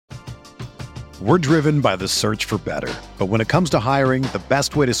We're driven by the search for better. But when it comes to hiring, the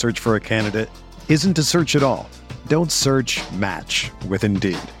best way to search for a candidate isn't to search at all. Don't search, match with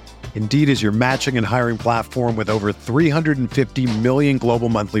Indeed. Indeed is your matching and hiring platform with over 350 million global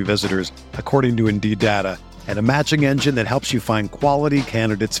monthly visitors, according to Indeed data, and a matching engine that helps you find quality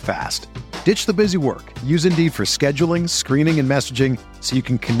candidates fast. Ditch the busy work. Use Indeed for scheduling, screening, and messaging so you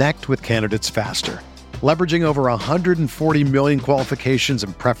can connect with candidates faster. Leveraging over 140 million qualifications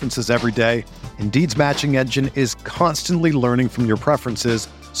and preferences every day, Indeed's matching engine is constantly learning from your preferences,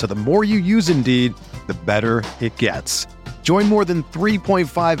 so the more you use Indeed, the better it gets. Join more than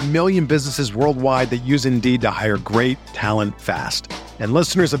 3.5 million businesses worldwide that use Indeed to hire great talent fast. And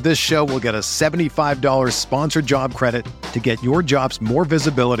listeners of this show will get a $75 sponsored job credit to get your jobs more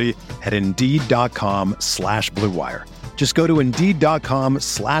visibility at Indeed.com/Blue Wire. Just go to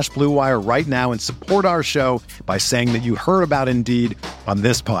Indeed.com/Blue Wire right now and support our show by saying that you heard about Indeed on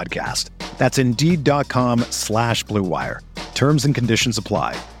this podcast. That's Indeed.com/Blue Wire. Terms and conditions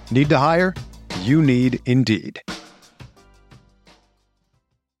apply. Need to hire? You need Indeed.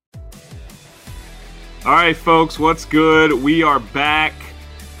 All right, folks, what's good? We are back.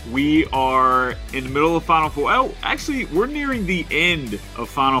 We are in the middle of Final Four. Oh, actually, we're nearing the end of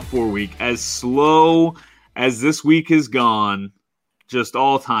Final Four week. As slow as this week has gone, just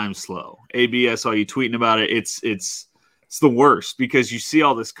all-time slow. AB, I saw you tweeting about it. It's the worst because you see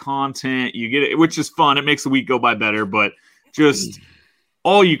all this content, you get it, which is fun. It makes the week go by better, but just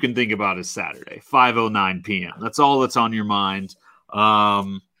all you can think about is Saturday, 5:09 p.m. That's all that's on your mind.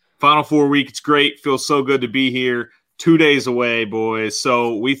 Final Four week, it's great. Feels so good to be here. 2 days away, boys.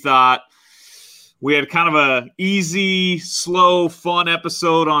 So we thought we had kind of a easy, slow, fun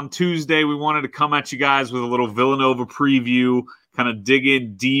episode on Tuesday. We wanted to come at you guys with a little Villanova preview, kind of dig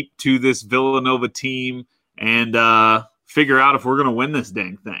in deep to this Villanova team and figure out if we're going to win this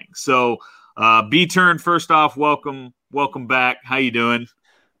dang thing. So B-Turn, first off, welcome back. How you doing?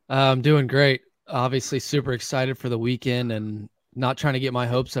 I'm doing great. Obviously super excited for the weekend and not trying to get my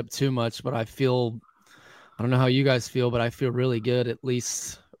hopes up too much, but I don't know how you guys feel, but I feel really good, at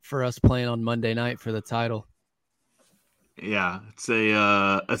least for us playing on Monday night for the title. Yeah, it's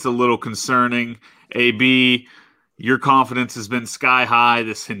a little concerning. AB, your confidence has been sky high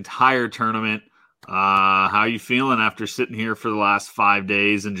this entire tournament. How are you feeling after sitting here for the last 5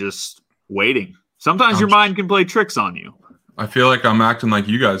 days and just waiting? Sometimes your mind can play tricks on you. I feel like I'm acting like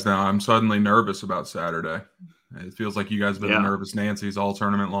you guys now. I'm suddenly nervous about Saturday. It feels like you guys have been the nervous Nancy's all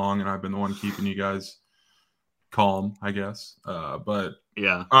tournament long, and I've been the one keeping you guys calm, I guess. But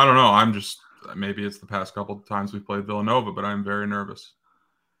yeah, I don't know. I'm just maybe it's the past couple of times we've played Villanova, but I'm very nervous.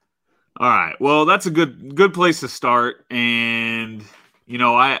 All right. Well, that's a good place to start. And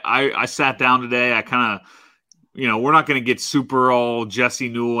I sat down today. I kind of, we're not going to get super all Jesse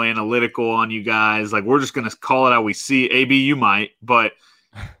Newell analytical on you guys. Like, we're just going to call it how we see it. AB, you might, but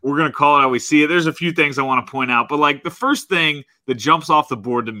we're going to call it how we see it. There's a few things I want to point out, but like the first thing that jumps off the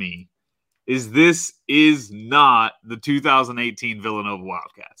board to me is this is not the 2018 Villanova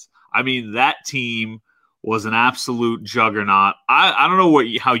Wildcats. I mean, that team was an absolute juggernaut. I don't know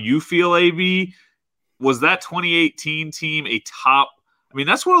how you feel, AB. Was that 2018 team a top? I mean,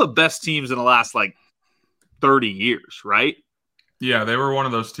 that's one of the best teams in the last 30 years, right? Yeah, they were one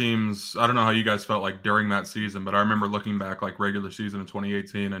of those teams. I don't know how you guys felt like during that season, but I remember looking back regular season in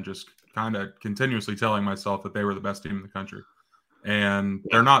 2018 and just kind of continuously telling myself that they were the best team in the country. And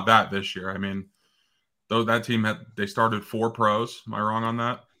they're not that this year. I mean, though that team they started 4 pros. Am I wrong on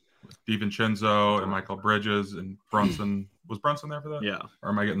that? DiVincenzo and Michael Bridges and Brunson. Was Brunson there for that? Yeah. Or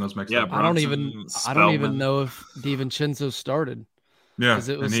am I getting those mixed up? I don't even know if DiVincenzo started. Yeah. Because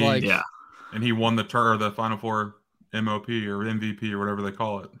it was and he won the Final Four MOP or MVP or whatever they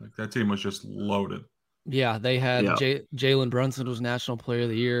call it. That team was just loaded. Yeah, they had Jalen Brunson was National Player of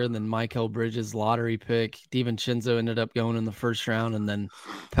the Year, and then Michael Bridges lottery pick. DiVincenzo ended up going in the first round, and then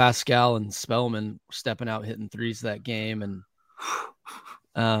Pascal and Spellman stepping out hitting threes that game. And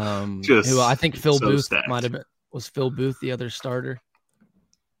who I think Phil Booth might have been. Was Phil Booth the other starter?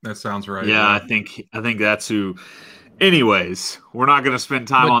 That sounds right. Yeah, I think that's who. Anyways, we're not going to spend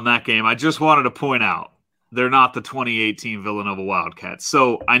time on that game. I just wanted to point out they're not the 2018 Villanova Wildcats.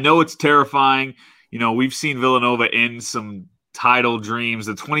 So I know it's terrifying. We've seen Villanova end some title dreams.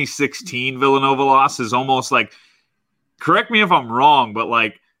 The 2016 Villanova loss is almost correct me if I'm wrong,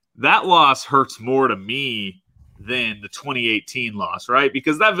 but that loss hurts more to me than the 2018 loss, right?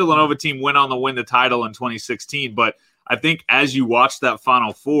 Because that Villanova team went on to win the title in 2016. But I think as you watch that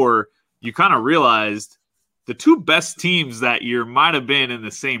Final Four, you kind of realized the two best teams that year might have been in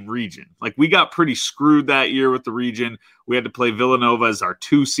the same region. Like, we got pretty screwed that year with the region. We had to play Villanova as our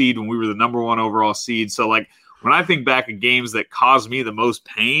 2 seed when we were the number 1 overall seed. So, like, when I think back at games that caused me the most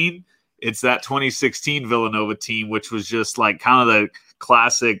pain, it's that 2016 Villanova team, which was just like kind of the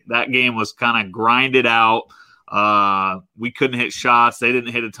classic. That game was kind of grinded out. We couldn't hit shots. They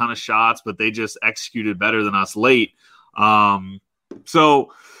didn't hit a ton of shots, but they just executed better than us late.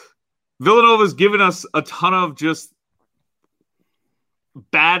 So Villanova's given us a ton of just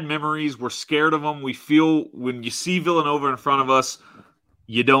bad memories. We're scared of them. We feel when you see Villanova in front of us,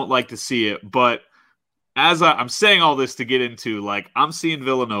 you don't like to see it. But as I'm saying all this to get into, like, I'm seeing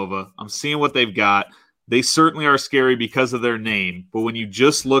Villanova. I'm seeing what they've got. They certainly are scary because of their name. But when you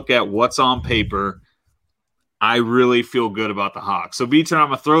just look at what's on paper, I really feel good about the Hawks. So, Beaton, I'm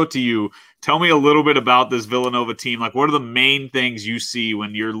going to throw it to you. Tell me a little bit about this Villanova team. Like, what are the main things you see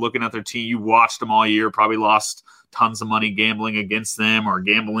when you're looking at their team? You watched them all year, probably lost tons of money gambling against them or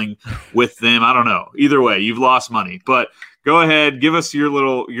gambling with them. I don't know. Either way, you've lost money. But go ahead, give us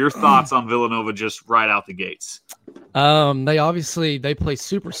your thoughts on Villanova just right out the gates. They play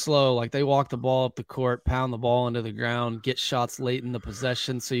super slow. Like, they walk the ball up the court, pound the ball into the ground, get shots late in the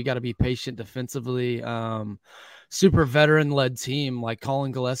possession. So you got to be patient defensively. Super veteran-led team. Like,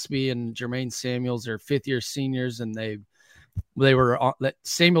 Colin Gillespie and Jermaine Samuels are 5th-year seniors, and they were on that.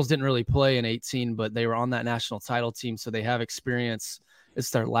 Samuels didn't really play in 18, but they were on that national title team, so they have experience. It's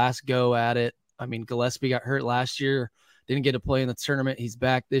their last go at it. I mean, Gillespie got hurt last year, didn't get to play in the tournament. He's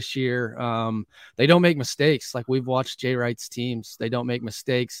back this year. They don't make mistakes. Like, we've watched Jay Wright's teams. They don't make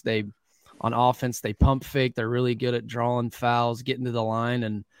mistakes. On offense, they pump fake. They're really good at drawing fouls, getting to the line.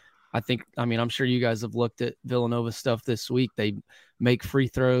 And I'm sure you guys have looked at Villanova stuff this week. They make free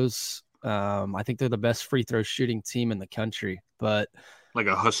throws. I think they're the best free throw shooting team in the country, but like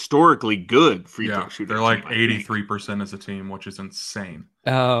a historically good free throw shooting. They're like 83% as a team, which is insane.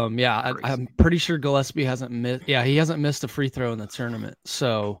 I'm pretty sure Gillespie hasn't missed. Yeah, he hasn't missed a free throw in the tournament.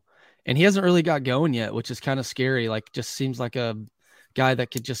 So, and he hasn't really got going yet, which is kind of scary. Like, just seems like a guy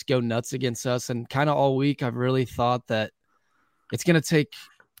that could just go nuts against us. And kind of all week, I've really thought that it's going to take.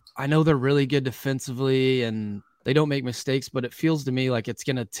 I know they're really good defensively and they don't make mistakes, but it feels to me like they're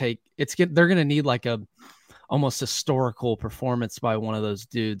going to need like a almost historical performance by one of those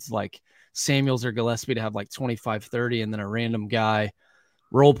dudes like Samuels or Gillespie to have like 25-30, and then a random guy,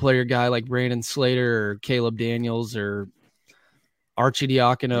 role player guy like Brandon Slater or Caleb Daniels or Archie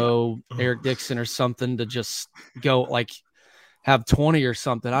Diacono, Eric Dixon or something to just go like have 20 or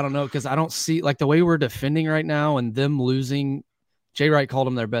something. I don't know, because I don't see like the way we're defending right now and them losing. Jay Wright called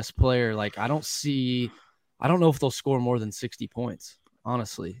him their best player. Like, I don't know if they'll score more than 60 points,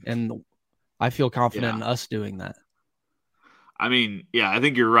 honestly. And I feel confident in us doing that. I mean, I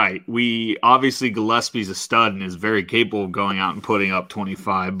think you're right. Obviously Gillespie's a stud and is very capable of going out and putting up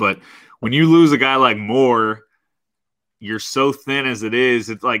 25. But when you lose a guy like Moore, you're so thin as it is.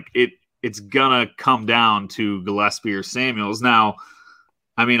 It's like it's gonna come down to Gillespie or Samuels. Now,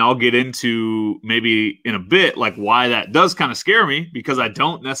 I mean, I'll get into maybe in a bit like why that does kind of scare me, because I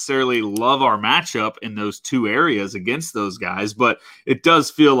don't necessarily love our matchup in those two areas against those guys, but it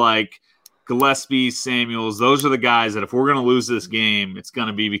does feel like Gillespie, Samuels, those are the guys that if we're going to lose this game, it's going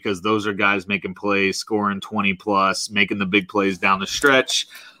to be because those are guys making plays, scoring 20 plus, making the big plays down the stretch.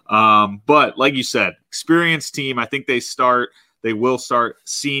 But like you said, experienced team. I think they will start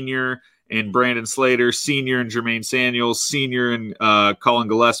senior and Brandon Slater, senior and Jermaine Samuels, senior and Colin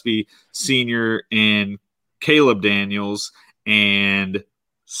Gillespie, senior and Caleb Daniels, and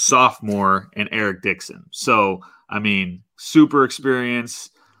sophomore and Eric Dixon. So, I mean, super experienced.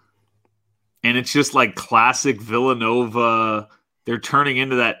 And it's just like classic Villanova. They're turning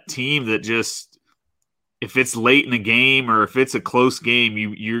into that team that just, if it's late in the game or if it's a close game,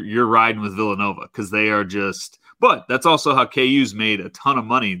 you're riding with Villanova because they are just. But that's also how KU's made a ton of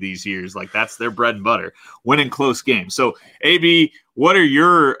money these years. Like, that's their bread and butter, winning close games. So, AB, what are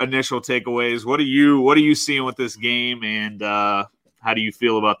your initial takeaways? What are you seeing with this game, and how do you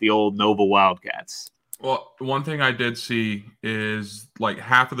feel about the old Nova Wildcats? Well, one thing I did see is like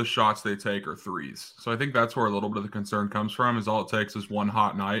half of the shots they take are threes. So I think that's where a little bit of the concern comes from, is all it takes is one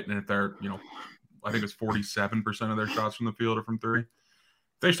hot night. And if they're, I think it's 47% of their shots from the field are from three. If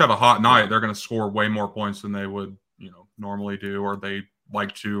they just have a hot night, they're going to score way more points than they would, normally do, or they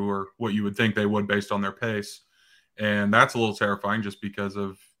like to, or what you would think they would based on their pace. And that's a little terrifying just because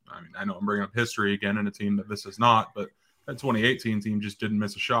of, I know I'm bringing up history again in a team that this is not, but that 2018 team just didn't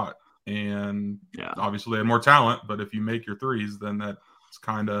miss a shot. And obviously they had more talent, but if you make your threes, then that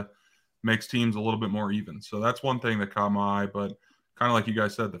kind of makes teams a little bit more even. So that's one thing that caught my eye, but kind of like you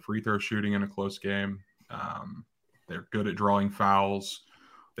guys said, the free throw shooting in a close game. They're good at drawing fouls.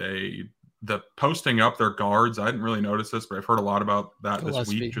 The posting up their guards, I didn't really notice this, but I've heard a lot about that this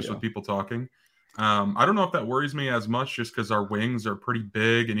week just with people talking. I don't know if that worries me as much just because our wings are pretty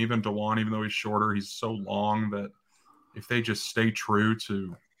big, and even DeJuan, even though he's shorter, he's so long that if they just stay true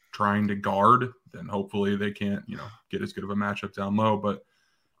to trying to guard, then hopefully they can't, get as good of a matchup down low. But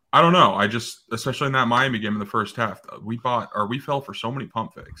I don't know. Especially in that Miami game in the first half, we fell for so many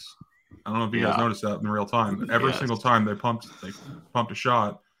pump fakes. I don't know if you guys noticed that in real time, but every single time they pumped a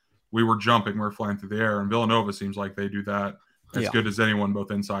shot, we were jumping, we were flying through the air, and Villanova seems like they do that as good as anyone,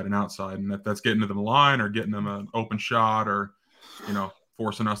 both inside and outside. And if that's getting to the line or getting them an open shot or,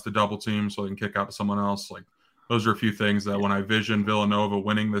 forcing us to double team so they can kick out to someone else, like those are a few things that when I vision Villanova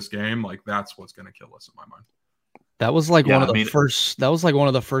winning this game, like that's what's going to kill us in my mind. That was like one of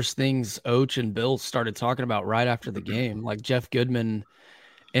the first things Oach and Bill started talking about right after the game. Like Jeff Goodman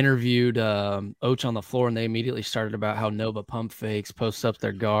interviewed Oach on the floor, and they immediately started about how Nova pump fakes, posts up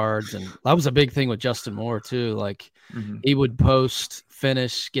their guards, and that was a big thing with Justin Moore too. Like he would post,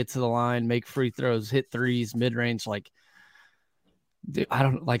 finish, get to the line, make free throws, hit threes, mid range. Like, dude, I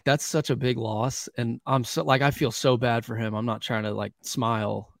don't like that's such a big loss, and I'm so like I feel so bad for him. I'm not trying to like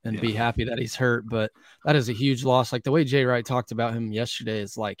smile and be happy that he's hurt, but that is a huge loss. Like the way Jay Wright talked about him yesterday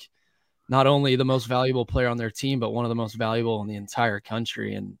is like not only the most valuable player on their team, but one of the most valuable in the entire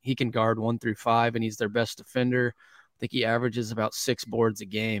country. And he can guard 1 through 5, and he's their best defender. I think he averages about 6 boards a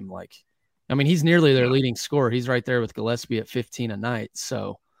game. Like, I mean, he's nearly their leading scorer. He's right there with Gillespie at 15 a night.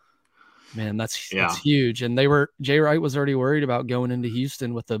 So, man, that's huge. And Jay Wright was already worried about going into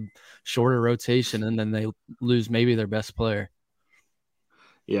Houston with a shorter rotation, and then they lose maybe their best player.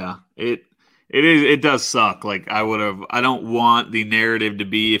 Yeah, it does suck. Like I don't want the narrative to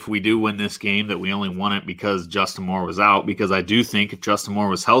be if we do win this game that we only won it because Justin Moore was out, because I do think if Justin Moore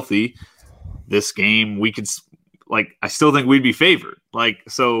was healthy, this game we could I still think we'd be favored. Like,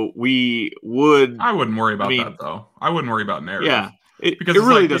 so we would. I wouldn't worry about that though. I wouldn't worry about narrative. Yeah. Because it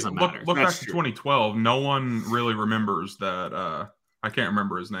really doesn't matter. Look back to 2012. No one really remembers that. I can't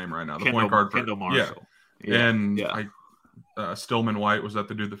remember his name right now. The point guard. Kendall Marshall. Yeah. And Stillman White, was that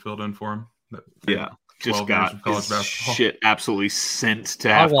the dude that filled in for him? Just got his shit absolutely sent to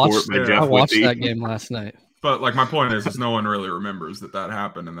half court by Jeff I watched that game last night. But like my point is no one really remembers that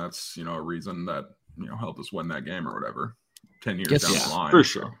happened, and that's a reason that helped us win that game or whatever. 10 years down the line, for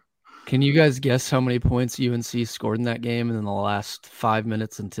sure. Can you guys guess how many points UNC scored in that game in the last 5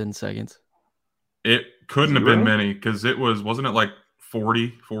 minutes and 10 seconds? It couldn't have been many because wasn't it like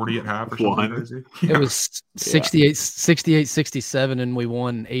 40 at half or something crazy? It was 68-67, and we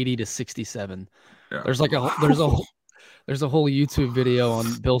won 80-67. Yeah. There's a whole YouTube video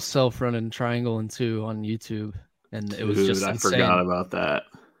on Bill Self running triangle and 2 on YouTube, and it was just insane. I forgot about that.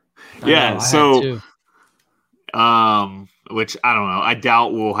 Which I don't know. I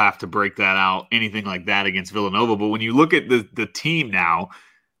doubt we'll have to break that out, anything like that against Villanova. But when you look at the team now,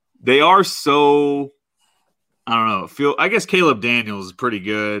 they are so, I don't know. I guess Caleb Daniels is pretty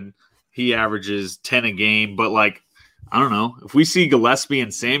good. He averages 10 a game. But, like, I don't know. If we see Gillespie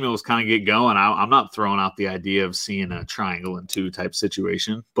and Samuels kind of get going, I'm not throwing out the idea of seeing a triangle and 2 type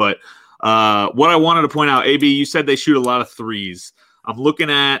situation. But what I wanted to point out, AB, you said they shoot a lot of threes. I'm looking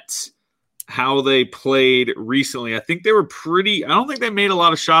at how they played recently. I think they were I don't think they made a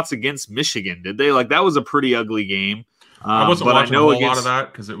lot of shots against Michigan, did they? Like, that was a pretty ugly game. I wasn't watching a whole lot of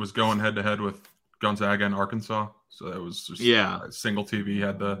that because it was going head-to-head with Gonzaga and Arkansas. So that was just single TV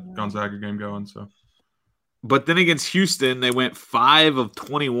had the Gonzaga game going. So, but then against Houston, they went 5 of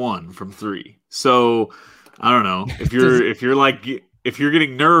 21 from 3. So I don't know if you're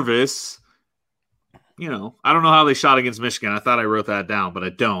getting nervous. I don't know how they shot against Michigan. I thought I wrote that down, but I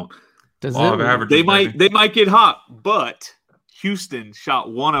don't. They might get hot, but Houston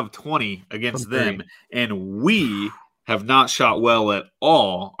shot 1 of 20 against them, and we have not shot well at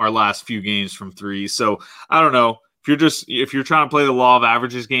all our last few games from 3. So I don't know if you're trying to play the law of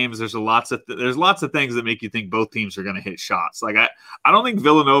averages games. There's lots of things that make you think both teams are going to hit shots. Like I don't think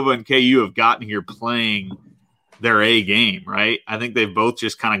Villanova and KU have gotten here playing their A game, right? I think they've both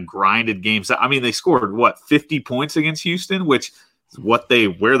just kind of grinded games. I mean, they scored 50 points against Houston, which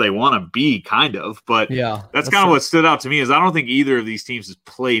where they want to be kind of, but that's kind of what stood out to me is I don't think either of these teams has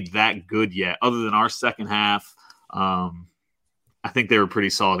played that good yet other than our second half. I think they were pretty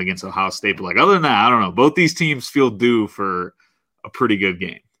solid against Ohio State, but other than that, I don't know. Both these teams feel due for a pretty good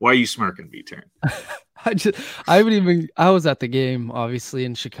game. Why are you smirking, B-Turn? I was at the game obviously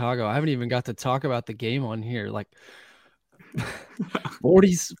in Chicago. I haven't even got to talk about the game on here. Like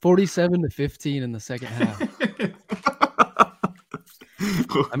 47-15 in the second half.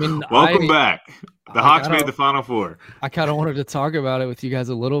 I mean, welcome back. The Hawks made the Final Four. I kind of wanted to talk about it with you guys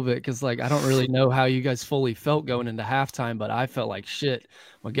a little bit because, like, I don't really know how you guys fully felt going into halftime, but I felt like shit.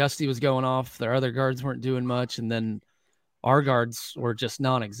 McGusty was going off. Their other guards weren't doing much, and then our guards were just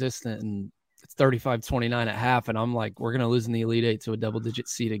non-existent, and it's 35-29 at half, and I'm like, we're going to lose in the Elite Eight to a double-digit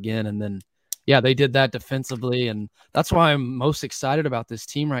seed again, and then, yeah, they did that defensively, and that's why I'm most excited about this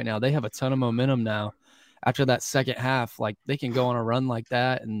team right now. They have a ton of momentum now. After that second half, like, they can go on a run like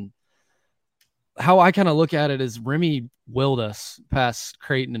that, and how I kind of look at it is Remy willed us past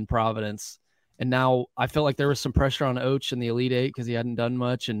Creighton and Providence. And now I felt like there was some pressure on Oach in the Elite Eight because he hadn't done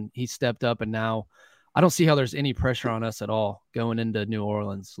much and he stepped up. And now I don't see how there's any pressure on us at all going into New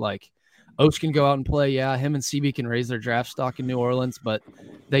Orleans. Like, Oach can go out and play. Yeah, him and CB can raise their draft stock in New Orleans, but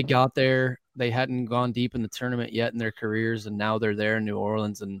they got there. They hadn't gone deep in the tournament yet in their careers. And now they're there in New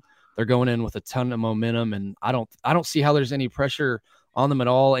Orleans and they're going in with a ton of momentum. And I don't see how there's any pressure on them at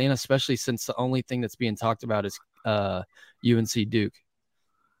all, and especially since the only thing that's being talked about is UNC Duke.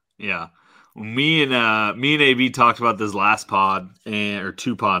 Yeah, me and AB talked about this last pod or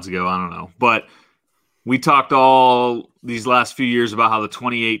 2 pods ago. I don't know, but we talked all these last few years about how the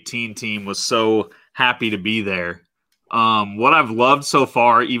 2018 team was so happy to be there. What I've loved so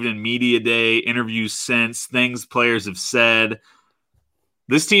far, even in media day, interviews since, things players have said.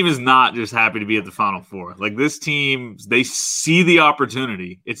 This team is not just happy to be at the Final Four. Like, this team, they see the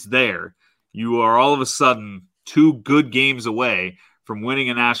opportunity. It's there. You are all of a sudden 2 good games away from winning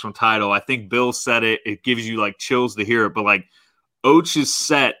a national title. I think Bill said it. It gives you, like, chills to hear it. But, like, Oach is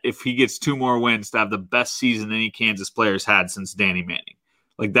set, if he gets 2 more wins, to have the best season any Kansas player's had since Danny Manning.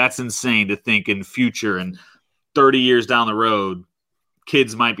 Like, that's insane to think in future and 30 years down the road,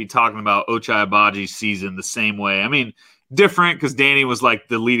 kids might be talking about Ochai Agbaji's season the same way. I mean, different because Danny was like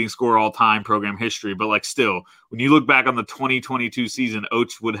the leading scorer all time program history, but like still, when you look back on the 2022 season,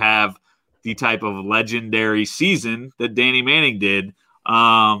 Oach would have the type of legendary season that Danny Manning did.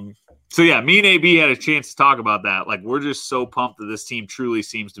 So yeah, me and AB had a chance to talk about that. Like, we're just so pumped that this team truly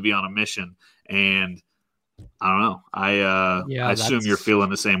seems to be on a mission, and I don't know. I assume you're feeling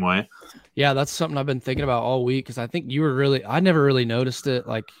the same way. Yeah, that's something I've been thinking about all week because I think you were I never really noticed it.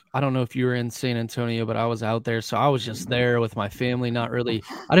 Like, I don't know if you were in San Antonio, but I was out there. So I was just there with my family, not really.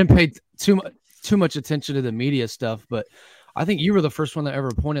 I didn't pay too much attention to the media stuff, but I think you were the first one that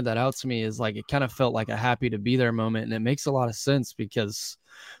ever pointed that out to me. Is like, it kind of felt like a happy to be there moment. And it makes a lot of sense because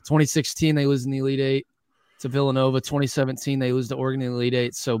 2016, they lose in the Elite Eight to Villanova. 2017, they lose to Oregon in the Elite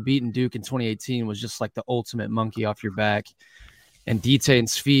Eight. So beating Duke in 2018 was just like the ultimate monkey off your back. And Dite and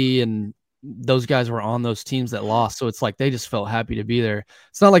Svi and those guys were on those teams that lost. So it's like they just felt happy to be there.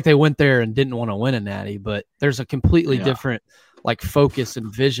 It's not like they went there and didn't want to win a natty, but there's a completely different like focus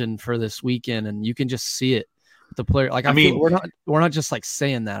and vision for this weekend. And you can just see it with the player. Like, I mean, we're not just like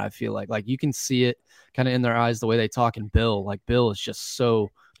saying that. I feel like you can see it kind of in their eyes, the way they talk. And Bill is just so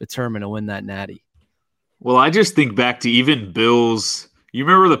determined to win that natty. Well, I just think back to even Bill's, you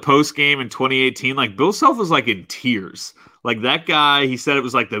remember the post game in 2018, like Bill Self was like in tears. Like, that guy, he said it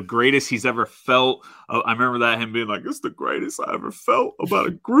was like the greatest he's ever felt. I remember that, him being like, it's the greatest I ever felt about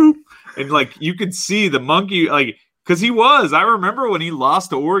a group. And like, you could see the monkey, like, because he was. I remember when he lost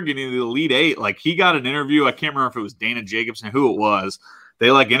to Oregon in the Elite Eight, like, he got an interview. I can't remember if it was Dana Jacobson, who it was.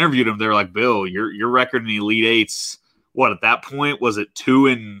 They like interviewed him. They were like, Bill, your record in the Elite Eights, what, at that point, was it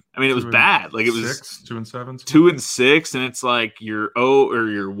 2-? I mean, it was bad. Like, it was 2-7, 2-6, and it's like you're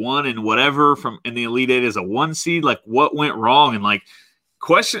 1 and whatever from in the Elite Eight as a 1 seed. Like, what went wrong? And like,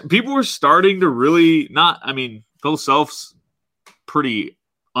 people were starting to really not. I mean, Bill Self's pretty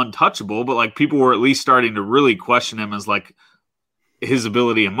untouchable, but like, people were at least starting to really question him as like his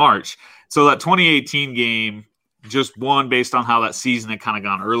ability in March. So that 2018 game, just one, based on how that season had kind of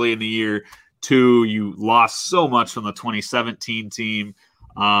gone early in the year. 2, you lost so much from the 2017 team.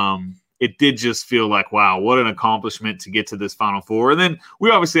 It did just feel like, wow, what an accomplishment to get to this Final Four. And then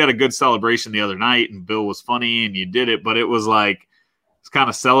we obviously had a good celebration the other night, and Bill was funny, and you did it. But it was like, it's kind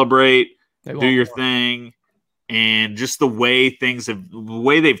of celebrate, do your thing, and just the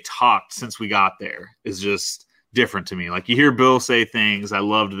way they've talked since we got there is just different to me. Like, you hear Bill say things, I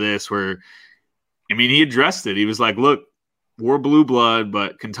loved this, where, I mean, he addressed it. He was like, look, we're blue blood,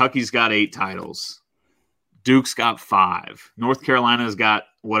 but Kentucky's got 8 titles. Duke's got 5. North Carolina's got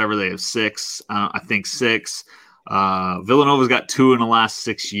whatever they have, 6. I think 6. Villanova's got 2 in the last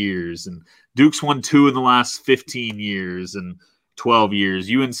 6 years. And Duke's won 2 in the last 15 years and 12 years.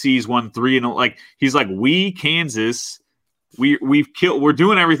 UNC's won 3. And like, he's like, we, Kansas, we're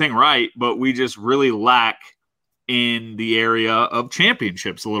doing everything right, but we just really lack in the area of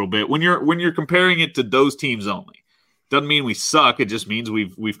championships a little bit when you're comparing it to those teams only. doesn't mean we suck. It just means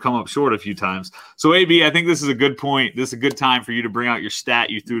we've come up short a few times. So AB, I think this is a good point. This is a good time for you to bring out your stat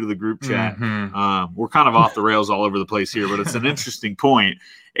you threw to the group chat. Mm-hmm. We're kind of off the rails all over the place here, but it's an interesting point.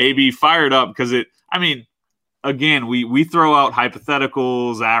 AB, fired up because again, we throw out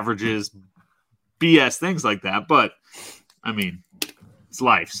hypotheticals, averages, BS, things like that. But it's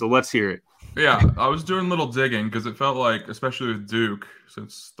life. So let's hear it. Yeah, I was doing a little digging because it felt like, especially with Duke,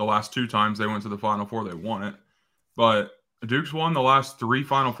 since the last 2 times they went to the Final Four, they won it. But Duke's won the last 3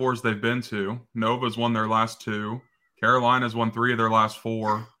 Final Fours they've been to. Nova's won their last 2. Carolina's won 3 of their last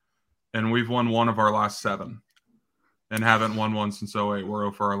 4. And we've won 1 of our last 7. And haven't won one since 08. We're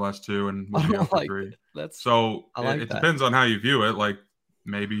 0 for our last 2 and we'll be 0 for 3. It depends on how you view it. Like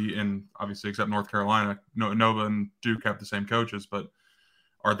maybe, and obviously except North Carolina, Nova and Duke have the same coaches, but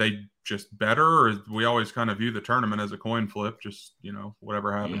are they just better? Or we always kind of view the tournament as a coin flip, just,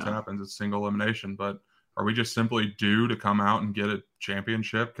 whatever happens, happens. It's single elimination. But are we just simply due to come out and get a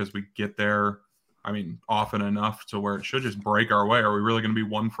championship because we get there, often enough to where it should just break our way? Are we really going to be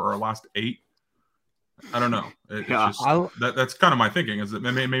 1 for our last 8? I don't know. That's kind of my thinking, is it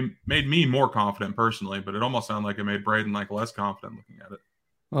made me more confident personally, but it almost sounded like it made Braden less confident looking at it.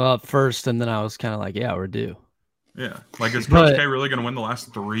 Well, at first, and then I was kind of like, yeah, we're due. Yeah. Like, is Coach K really going to win the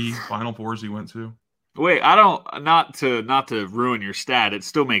last 3 Final Fours he went to? Wait, not to ruin your stat. It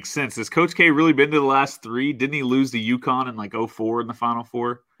still makes sense. Has Coach K really been to the last 3? Didn't he lose to UConn in 2004 in the Final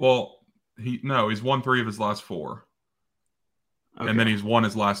Four? Well, he's won 3 of his last 4. Okay. And then he's won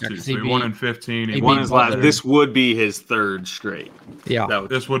his last 2. So he won in 15. He won his last. This would be his 3rd straight. Yeah.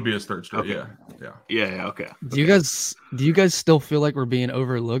 This would be his 3rd straight. Okay. Yeah. Okay. Do you guys still feel like we're being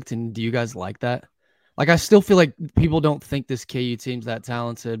overlooked, and do you guys like that? Like, I still feel like people don't think this KU team's that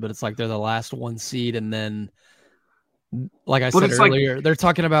talented, but it's like they're the last 1 seed, and then, like I said earlier, they're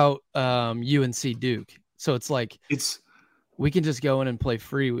talking about UNC Duke. So it's like we can just go in and play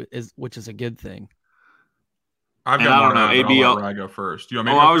free, which is a good thing. I don't know. AB, I go first. Do you want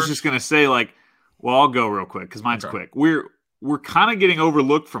me to go I was first? just gonna say, I'll go real quick because mine's quick. We're kind of getting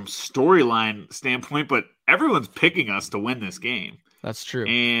overlooked from storyline standpoint, but everyone's picking us to win this game. That's true.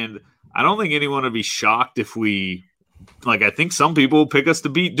 And I don't think anyone would be shocked if we, I think some people pick us to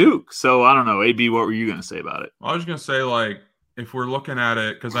beat Duke. So I don't know. AB, what were you going to say about it? I was going to say, if we're looking at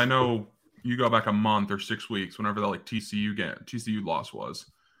it, because I know you go back a month or 6 weeks, whenever the TCU loss was.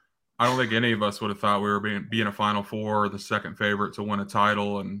 I don't think any of us would have thought we were being a Final Four, the second favorite to win a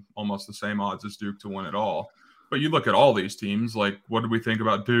title, and almost the same odds as Duke to win it all. But you look at all these teams, what did we think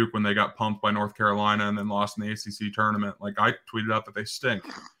about Duke when they got pumped by North Carolina and then lost in the ACC tournament? I tweeted out that they stink.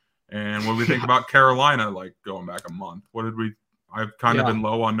 And what do we think about Carolina, going back a month? I've kind of been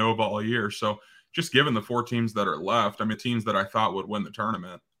low on Nova all year. So just given the 4 teams that are left, teams that I thought would win the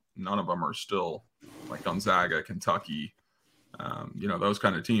tournament, none of them are still Gonzaga, Kentucky, those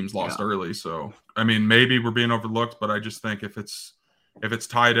kind of teams lost early. So, maybe we're being overlooked, but I just think if it's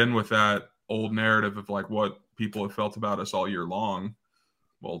tied in with that old narrative of what people have felt about us all year long,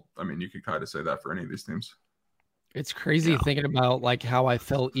 well, you could kind of say that for any of these teams. It's crazy thinking about how I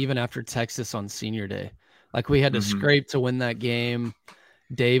felt even after Texas on senior day. We had to scrape to win that game.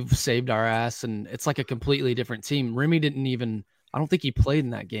 Dave saved our ass, and it's a completely different team. Remy didn't even, I don't think he played in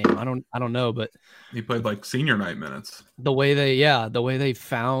that game. I don't know, but he played senior night minutes. The way they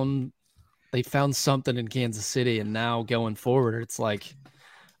found something in Kansas City, and now going forward, it's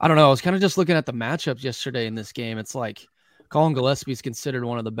I don't know. I was kind of just looking at the matchups yesterday in this game. It's Colin Gillespie is considered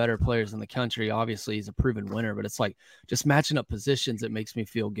one of the better players in the country. Obviously, he's a proven winner, but it's just matching up positions. It makes me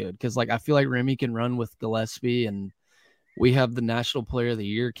feel good because I feel like Remy can run with Gillespie, and we have the National Player of the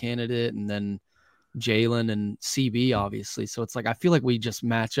Year candidate, and then Jalen and CB, obviously. So it's I feel like we just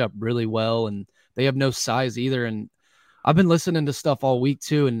match up really well, and they have no size either. And I've been listening to stuff all week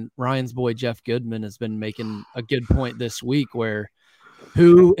too, and Ryan's boy Jeff Goodman has been making a good point this week where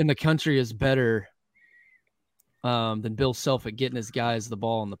who in the country is better than Bill Self at getting his guys the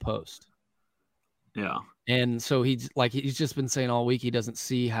ball in the post. Yeah. And so he's just been saying all week he doesn't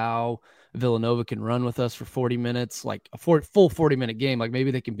see how Villanova can run with us for 40 minutes, a full 40-minute game. Maybe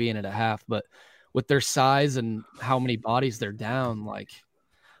they can be in at a half, but with their size and how many bodies they're down,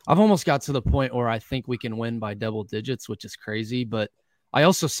 I've almost got to the point where I think we can win by double digits, which is crazy. But I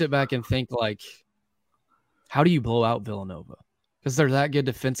also sit back and think, how do you blow out Villanova? Because they're that good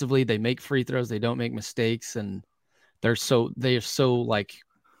defensively. They make free throws. They don't make mistakes. And they are so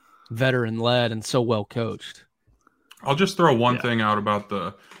veteran led and so well coached. I'll just throw one thing out about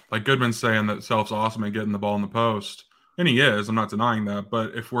Goodman saying that Self's awesome at getting the ball in the post. And he is. I'm not denying that.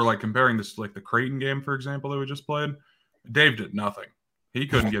 But if we're comparing this to the Creighton game, for example, that we just played, Dave did nothing. he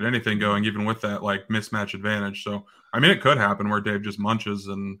couldn't get anything going, even with that like mismatch advantage. So, I mean, it could happen where Dave just munches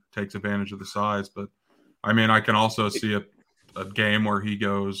and takes advantage of the size. But, I mean, I can also see a game where he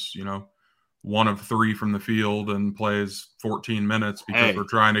goes, 1 of 3 from the field and plays 14 minutes because we're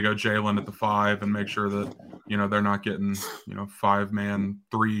trying to go Jalen at the 5 and make sure that, they're not getting, 5-man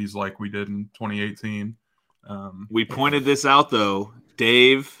threes like we did in 2018. We pointed this out, though.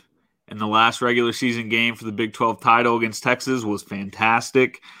 Dave, in the last regular season game for the Big 12 title against Texas, was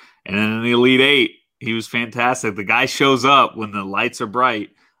fantastic. And then in the Elite Eight, he was fantastic. The guy shows up when the lights are bright.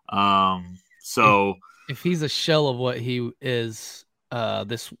 So if he's a shell of what he is in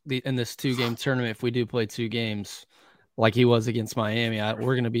this 2-game tournament, if we do play 2 games like he was against Miami,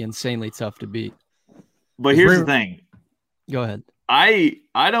 we're going to be insanely tough to beat. But here's the thing. Go ahead. I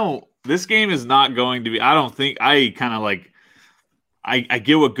don't – this game is not going to be – I don't think – I kind of like – I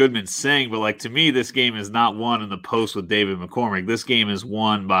get what Goodman's saying, but like to me, this game is not won in the post with David McCormick. This game is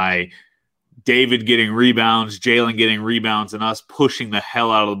won by David getting rebounds, Jalen getting rebounds, and us pushing the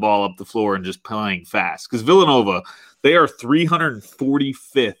hell out of the ball up the floor and just playing fast. Because Villanova, they are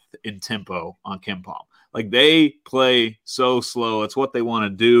 345th in tempo on KenPom. Like they play so slow. It's what they want to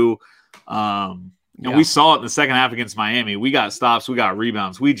do. And we saw it in the second half against Miami. We got stops, we got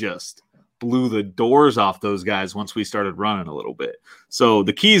rebounds. We just blew the doors off those guys once we started running a little bit. So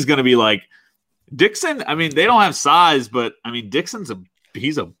the key is going to be like Dixon. I mean, they don't have size, but I mean,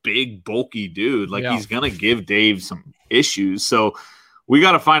 he's a big, bulky dude. Like he's going to give Dave some issues. So we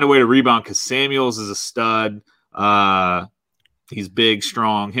got to find a way to rebound because Samuels is a stud. He's big,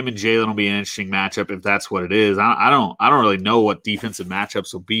 strong. Him and Jalen will be an interesting matchup if that's what it is. I don't really know what defensive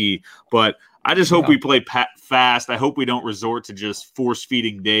matchups will be, but I just hope we play fast. I hope we don't resort to just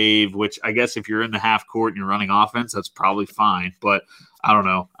force-feeding Dave, which I guess if you're in the half court and you're running offense, that's probably fine. But I don't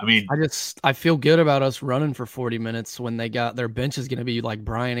know. I mean, I feel good about us running for 40 minutes when they got their bench is going to be like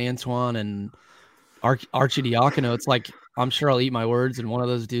Brian Antoine and Arcidiacono. It's like, I'm sure I'll eat my words and one of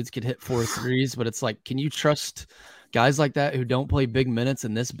those dudes could hit 4 threes, but it's like, can you trust guys like that who don't play big minutes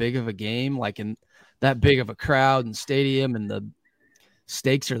in this big of a game, like in that big of a crowd and stadium, and the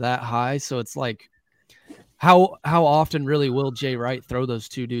stakes are that high? So it's like, how often really will Jay Wright throw those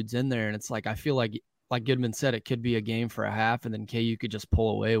 2 dudes in there? And it's like, I feel like Goodman said, it could be a game for a half, and then KU could just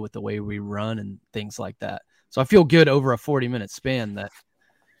pull away with the way we run and things like that. So I feel good over a 40-minute span that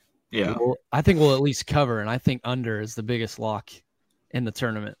I think we'll at least cover, and I think under is the biggest lock in the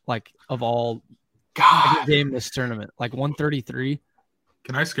tournament, like of all game this tournament, like 133.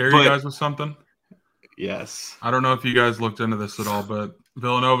 Can I scare you guys with something? Yes. I don't know if you guys looked into this at all, but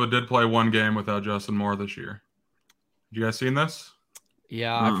Villanova did play 1 game without Justin Moore this year. You guys seen this?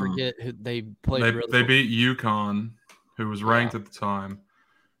 Yeah, I forget who they played. They beat UConn, who was ranked at the time.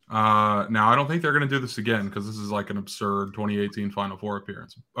 Now, I don't think they're going to do this again because this is like an absurd 2018 Final Four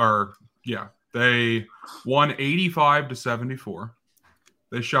appearance. They won 85-74.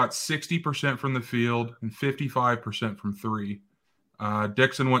 They shot 60% from the field and 55% from 3.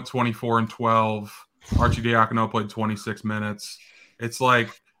 Dixon went 24 and 12. Arcidiacono played 26 minutes. It's like,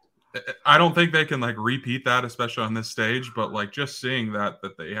 I don't think they can like repeat that, especially on this stage, but like just seeing that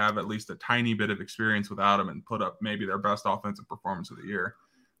they have at least a tiny bit of experience without him and put up maybe their best offensive performance of the year.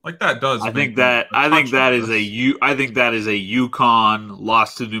 Like that does. I think that is a UConn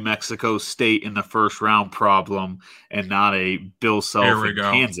lost to New Mexico State in the first round problem, and not a Bill Self and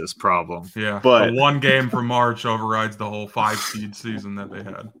Kansas problem. Yeah, but the 1 game from March overrides the whole 5-seed season that they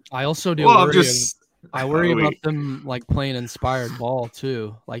had. I also do. I worry about them like playing inspired ball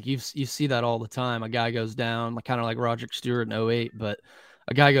too. Like you see that all the time. A guy goes down, kind of like Roderick Stewart in 08, but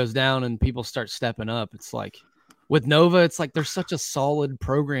a guy goes down and people start stepping up. It's like. With Nova, it's like they're such a solid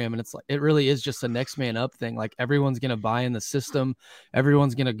program, and it's like it really is just a next man up thing. Like everyone's going to buy in the system,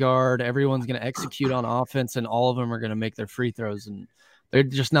 everyone's going to guard, everyone's going to execute on offense, and all of them are going to make their free throws, and they're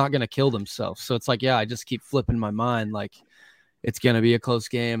just not going to kill themselves. So it's like, I just keep flipping my mind like it's going to be a close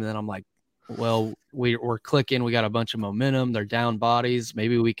game, and then I'm like, well, we're clicking, we got a bunch of momentum, they're down bodies,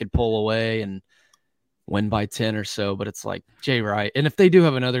 maybe we could pull away and win by 10 or so. But it's like Jay Wright, and if they do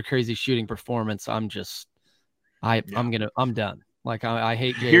have another crazy shooting performance, I'm done. Like I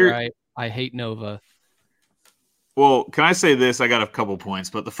hate Jay Wright. I hate Nova. Well, can I say this? I got a couple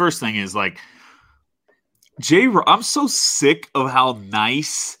points, but the first thing is like I'm so sick of how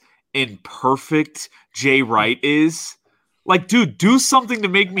nice and perfect Jay Wright is. Like, dude, do something to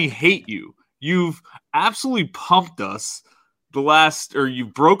make me hate you. You've absolutely pumped us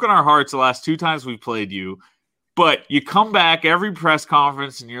you've broken our hearts the last 2 times we've played you. But you come back every press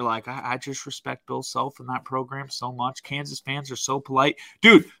conference and you're like, I just respect Bill Self and that program so much. Kansas fans are so polite.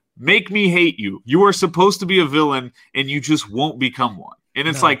 Dude, make me hate you. You are supposed to be a villain and you just won't become one. And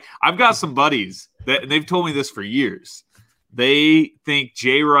it's No. like, I've got some buddies that, and they've told me this for years. They think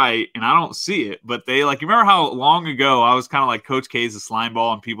Jay Wright, and I don't see it, but they like, you remember how long ago I was kind of like Coach K's a slime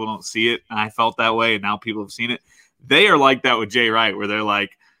ball and people don't see it. And I felt that way. And now people have seen it. They are like that with Jay Wright, where they're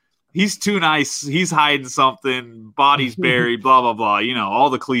like, he's too nice. He's hiding something. Body's buried, blah, blah, blah. You know, all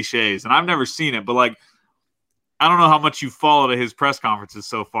the cliches. And I've never seen it, but like, I don't know how much you followed his press conferences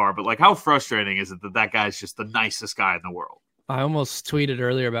so far, but like, how frustrating is it that guy's just the nicest guy in the world? I almost tweeted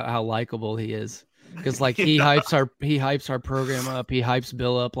earlier about how likable he is. Because like he hypes our program up, he hypes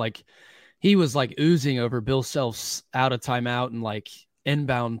Bill up. Like he was like oozing over Bill Self's out of timeout and like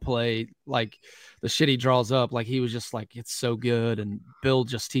inbound play, like the shit he draws up. Like he was just like, it's so good, and Bill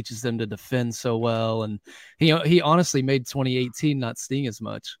just teaches them to defend so well. And he honestly made 2018 not sting as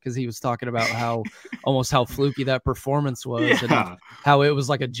much, because he was talking about how almost how fluky that performance was, and how it was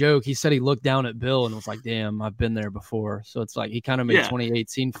like a joke. He said he looked down at Bill and was like, "Damn, I've been there before." So it's like he kind of made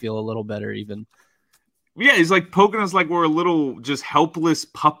 2018 feel a little better even. Yeah, he's like poking us like we're a little just helpless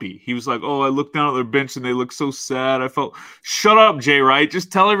puppy. He was like, "Oh, I looked down at their bench and they look so sad. I felt." Shut up, Jay Wright.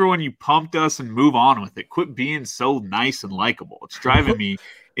 Just tell everyone you pumped us and move on with it. Quit being so nice and likable. It's driving me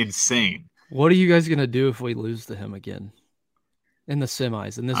insane. What are you guys gonna do if we lose to him again in the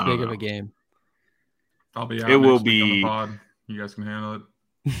semis in this big of a game? I'll be out. It will next week be. on the pod. You guys can handle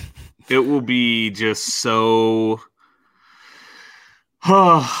it. It will be just so.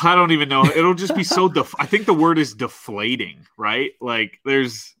 Oh, I don't even know. It'll just be so I think the word is deflating, right? Like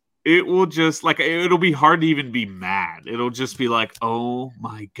it will just like, it'll be hard to even be mad. It'll just be like, oh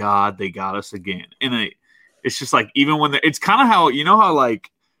my God, they got us again. And it's just like, even when it's kind of how, you know, how like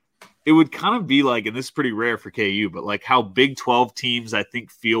it would kind of be like, and this is pretty rare for KU, but like how Big 12 teams, I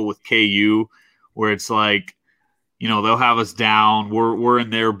think, feel with KU, where it's like, you know, they'll have us down. We're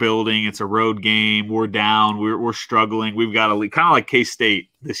in their building. It's a road game. We're down. We're struggling. We've got to lead. Kind of like K-State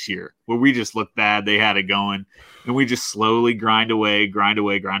this year, where we just looked bad. They had it going, and we just slowly grind away,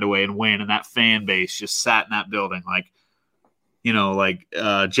 and win. And that fan base just sat in that building, like, you know, like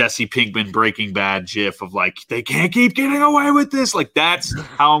Jesse Pinkman Breaking Bad gif of like, they can't keep getting away with this. Like, that's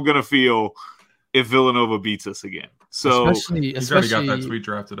how I'm gonna feel if Villanova beats us again. So he's already got that tweet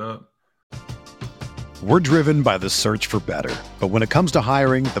drafted up. We're driven by the search for better. But when it comes to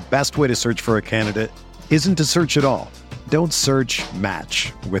hiring, the best way to search for a candidate isn't to search at all. Don't search,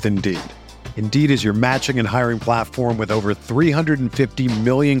 match with Indeed. Indeed is your matching and hiring platform with over 350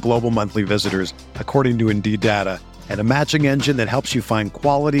 million global monthly visitors, according to Indeed data, and a matching engine that helps you find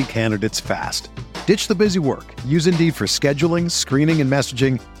quality candidates fast. Ditch the busy work. Use Indeed for scheduling, screening, and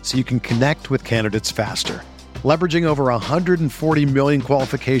messaging so you can connect with candidates faster. Leveraging over 140 million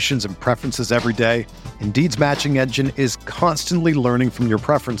qualifications and preferences every day, Indeed's matching engine is constantly learning from your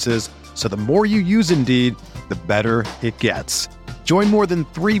preferences, so the more you use Indeed, the better it gets. Join more than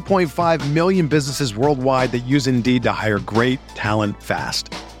 3.5 million businesses worldwide that use Indeed to hire great talent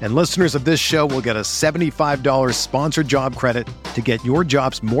fast. And listeners of this show will get a $75 sponsored job credit to get your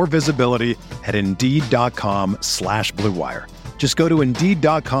jobs more visibility at Indeed.com/Blue Wire. Just go to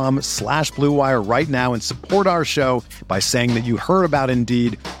Indeed.com/Blue Wire right now and support our show by saying that you heard about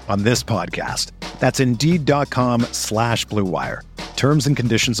Indeed on this podcast. That's Indeed.com/Blue Wire. Terms and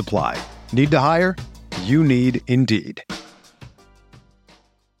conditions apply. Need to hire? You need Indeed.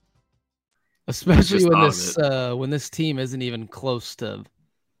 Especially when this team isn't even close to,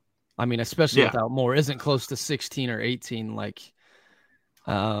 I mean, especially without Moore, isn't close to 16 or 18. Like,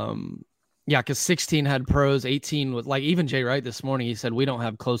 because 16 had pros, 18 with, like, even Jay Wright this morning, he said we don't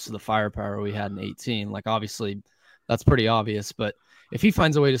have close to the firepower we had in 18. Like, obviously, that's pretty obvious. But if he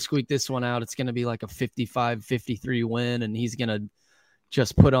finds a way to squeak this one out, it's going to be like a 55-53 win, and he's going to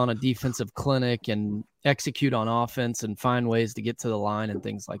just put on a defensive clinic and execute on offense and find ways to get to the line and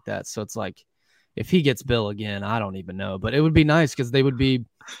things like that. So it's like, if he gets Bill again, I don't even know. But it would be nice because they would be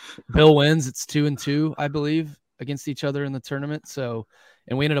 – Bill wins. It's 2-2, I believe, against each other in the tournament. So –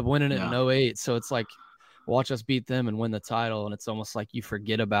 and we ended up winning it in 08. So it's like, watch us beat them and win the title. And it's almost like you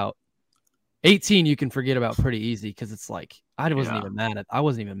forget about 18. You can forget about pretty easy, because it's like, I wasn't even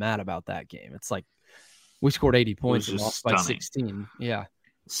mad about that game. It's like we scored 80 points and lost by 16. Yeah.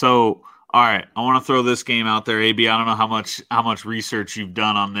 So, all right, I want to throw this game out there, AB. I don't know how much research you've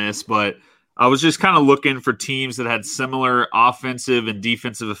done on this, but I was just kind of looking for teams that had similar offensive and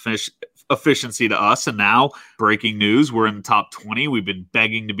defensive efficiency to us. And now, breaking news, we're in the top 20. We've been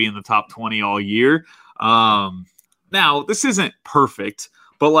begging to be in the top 20 all year. Now, this isn't perfect,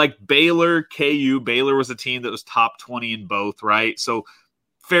 but like Baylor, KU, Baylor was a team that was top 20 in both, right? So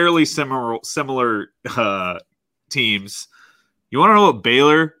fairly similar teams. You want to know what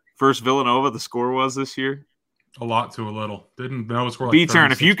Baylor versus Villanova the score was this year? A lot to a little. Didn't Villanova score like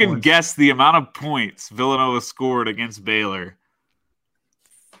B-turn, if you can points? guess the amount of points Villanova scored against Baylor.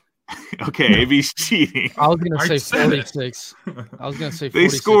 Okay, AB's cheating. I was going to say said 46. I was going to say 46. They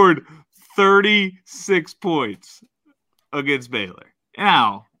scored 36 points against Baylor.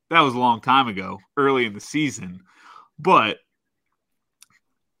 Now, that was a long time ago, early in the season, but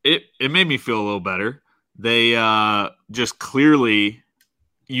it made me feel a little better. They just clearly,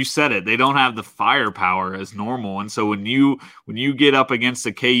 you said it, they don't have the firepower as normal. And so when you get up against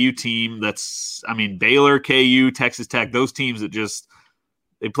a KU team that's, I mean, Baylor, KU, Texas Tech, those teams that just,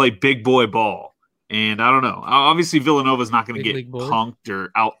 they play big boy ball. And I don't know. Obviously, Villanova's not going to get punked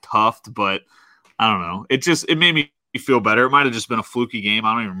or out-toughed, but I don't know. It made me feel better. It might have just been a fluky game.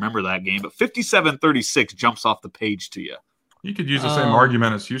 I don't even remember that game. But 57-36 jumps off the page to you. You could use the same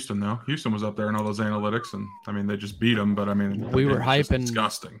argument as Houston, though. Houston was up there in all those analytics, and, I mean, they just beat them. But, I mean, we were hyping.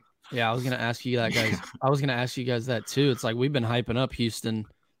 Disgusting. Yeah, I was going to ask you that, guys. I was going to ask you guys that, too. It's like we've been hyping up Houston.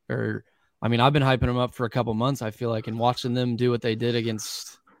 I've been hyping them up for a couple months, I feel like, and watching them do what they did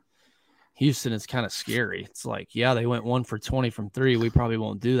against Houston is kind of scary. It's like, yeah, they went 1 for 20 from 3. We probably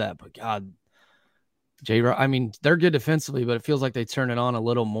won't do that. But, God, I mean, they're good defensively, but it feels like they turn it on a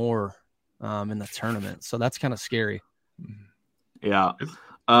little more in the tournament. So that's kind of scary. Yeah.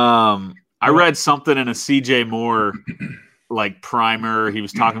 I read something in a CJ Moore like primer. He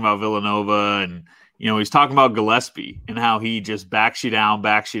was talking about Villanova, and he's talking about Gillespie and how he just backs you down,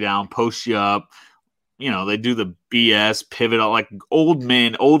 posts you up. They do the BS pivot, like old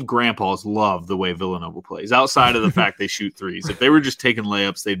grandpas love the way Villanova plays. Outside of the fact they shoot threes, if they were just taking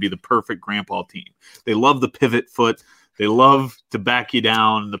layups, they'd be the perfect grandpa team. They love the pivot foot. They love to back you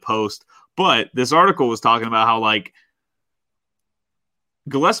down in the post. But this article was talking about how like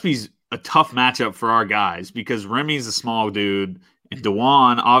Gillespie's a tough matchup for our guys because Remy's a small dude and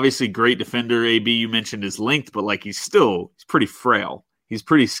DeJuan, obviously great defender. AB, you mentioned his length, but like he's pretty frail. He's a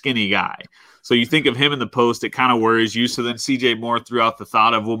pretty skinny guy. So you think of him in the post, it kind of worries you. So then CJ Moore threw out the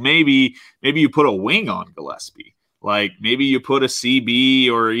thought of, well, maybe you put a wing on Gillespie. Like maybe you put a CB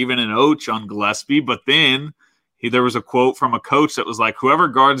or even an Oach on Gillespie. But then there was a quote from a coach that was like, whoever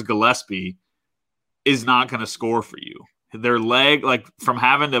guards Gillespie is not going to score for you. Their leg, like from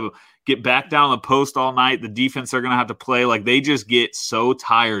having to get back down the post all night, the defense they're going to have to play, like they just get so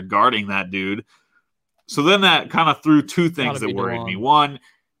tired guarding that dude. So then that kind of threw two things that worried me. One,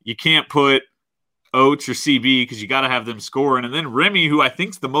 you can't put Oach or CB because you got to have them scoring. And then Remy, who I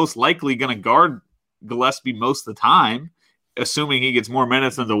think is the most likely going to guard Gillespie most of the time, assuming he gets more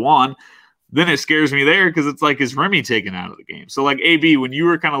minutes than DeJuan, then it scares me there because it's like, is Remy taken out of the game? So like AB, when you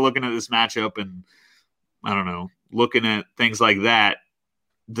were kind of looking at this matchup and I don't know, looking at things like that,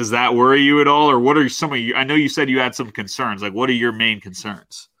 does that worry you at all? Or what are some of you? I know you said you had some concerns. Like, what are your main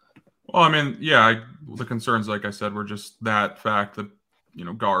concerns? Well, I mean, yeah, the concerns, like I said, were just that fact that,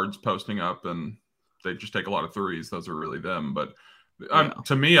 guards posting up and they just take a lot of threes. Those are really them. But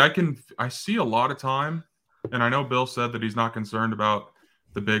to me, I see a lot of time, and I know Bill said that he's not concerned about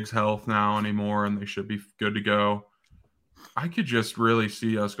the Bigs' health now anymore, and they should be good to go. I could just really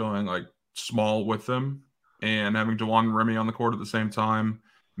see us going like small with them and having DeJuan and Remy on the court at the same time,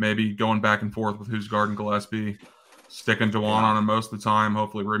 maybe going back and forth with who's guarding Gillespie, sticking DeJuan on him most of the time.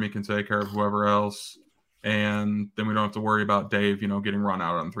 Hopefully Remy can take care of whoever else. And then we don't have to worry about Dave, getting run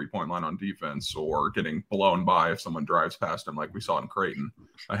out on the three-point line on defense or getting blown by if someone drives past him like we saw in Creighton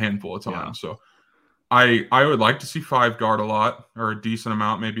a handful of times. Yeah. So I would like to see 5 guard a lot or a decent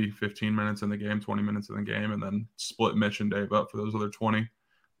amount, maybe 15 minutes in the game, 20 minutes in the game, and then split Mitch and Dave up for those other 20.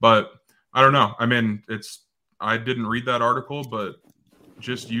 But I don't know. I mean, I didn't read that article, but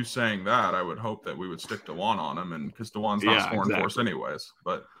just you saying that, I would hope that we would stick DeJuan on him, and because DeJuan's not scoring for us anyways.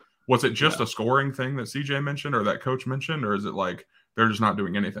 But was it just a scoring thing that CJ mentioned or that coach mentioned, or is it like they're just not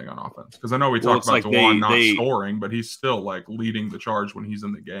doing anything on offense? Because I know we talked about DeJuan not scoring, but he's still like leading the charge when he's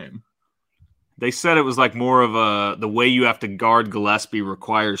in the game. They said it was like more of the way you have to guard Gillespie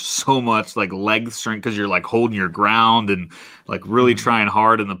requires so much like leg strength because you're like holding your ground and like really trying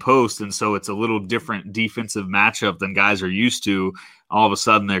hard in the post. And so it's a little different defensive matchup than guys are used to. All of a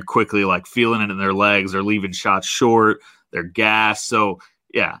sudden they're quickly like feeling it in their legs. They're leaving shots short. They're gassed. So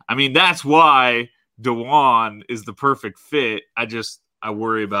yeah, I mean, that's why DeJuan is the perfect fit. I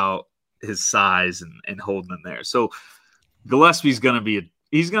worry about his size and holding him there. So Gillespie's going to be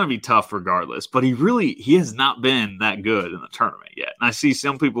he's going to be tough regardless, but he has not been that good in the tournament yet. And I see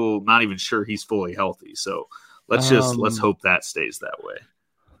some people not even sure he's fully healthy. So let's hope that stays that way.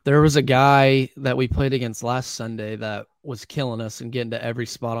 There was a guy that we played against last Sunday that was killing us and getting to every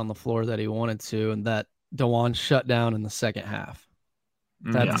spot on the floor that he wanted to, and that DeJuan shut down in the second half.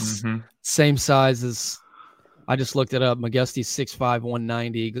 That's same size as I just looked it up. McGusty's 6'5",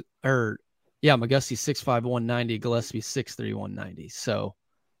 190. McGusty's 6'5", 190. Gillespie 6'3", 190. So,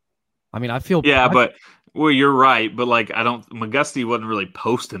 I mean, I feel. Yeah, but you're right. But like, McGusty wasn't really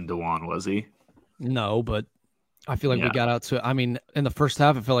posting DeJuan, was he? No, but I feel like we got out to it. I mean, in the first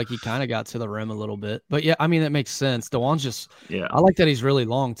half, I feel like he kind of got to the rim a little bit. But yeah, I mean, that makes sense. DeJuan's just. Yeah. I like that he's really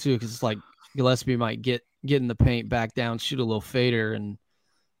long too, because it's like Gillespie might get in the paint, back down, shoot a little fader, and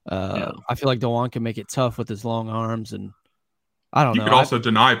I feel like DeJuan can make it tough with his long arms, and I don't know. You could also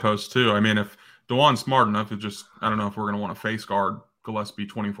deny post too. I mean, if DeJuan's smart enough to just, I don't know if we're going to want to face guard Gillespie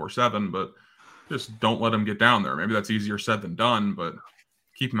 24/7, but just don't let him get down there. Maybe that's easier said than done, but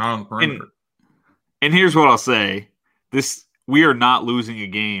keep him out on the perimeter. And here's what I'll say: we are not losing a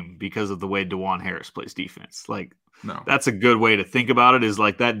game because of the way DeJuan Harris plays defense. Like, no, that's a good way to think about it. Is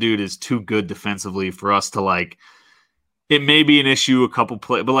like that dude is too good defensively for us to like. It may be an issue a couple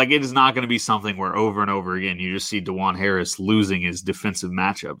plays, but like it is not going to be something where over and over again you just see DeJuan Harris losing his defensive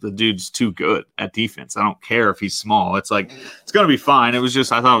matchup. The dude's too good at defense. I don't care if he's small. It's like it's going to be fine. It was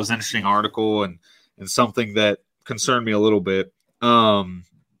just I thought it was an interesting article and something that concerned me a little bit. All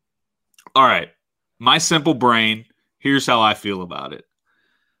right, my simple brain. Here's how I feel about it.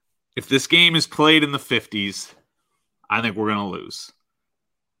 If this game is played in the 50s, I think we're going to lose.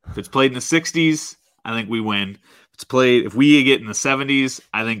 If it's played in the 60s, I think we win. If we get in the 70s,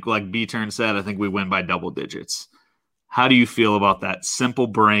 I think, like B-Turn said, I think we win by double digits. How do you feel about that simple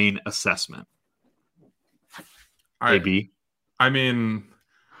brain assessment? AB? I mean,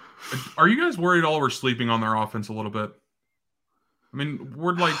 are you guys worried all we're sleeping on their offense a little bit? I mean,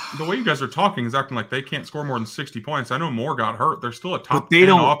 we're like, the way you guys are talking is acting like they can't score more than 60 points. I know Moore got hurt. They're still a top 10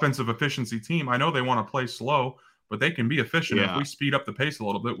 offensive efficiency team. I know they want to play slow, but they can be efficient. If we speed up the pace a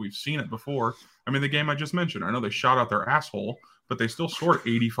little bit. We've seen it before. I mean, the game I just mentioned, I know they shot out their asshole, but they still scored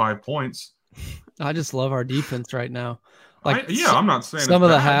 85 points. I just love our defense right now. Like, I'm not saying some of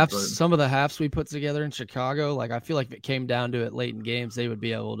the halves we put together in Chicago. Like, I feel like if it came down to it late in games, they would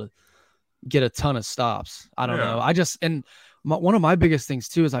be able to get a ton of stops. I don't know. One of my biggest things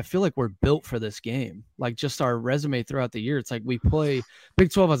too is I feel like we're built for this game. Like just our resume throughout the year, it's like we play.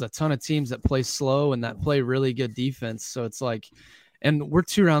 Big 12 has a ton of teams that play slow and that play really good defense. So it's like, and we're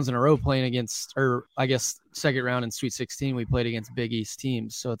 2 rounds in a row playing against, or I guess second round in Sweet 16 we played against Big East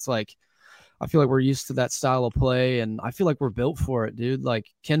teams. So it's like I feel like we're used to that style of play, and I feel like we're built for it, dude. Like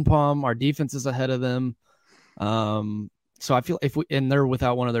KenPom, our defense is ahead of them. So I feel and they're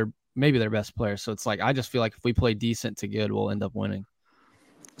without one of maybe their best players. So it's like, I just feel like if we play decent to good, we'll end up winning.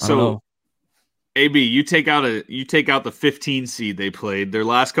 So AB, you take out the 15 seed they played their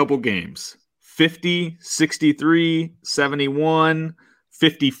last couple games, 50, 63, 71,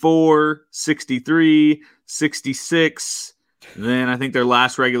 54, 63, 66. Then I think their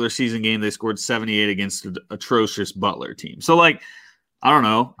last regular season game, they scored 78 against an atrocious Butler team. So like, I don't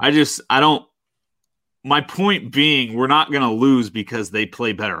know. My point being, we're not going to lose because they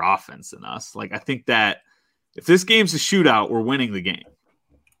play better offense than us. Like, I think that if this game's a shootout, we're winning the game.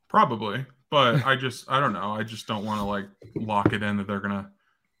 Probably. But I don't know. I just don't want to, like, lock it in that they're going to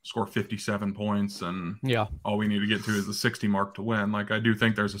score 57 points and all we need to get to is the 60 mark to win. Like, I do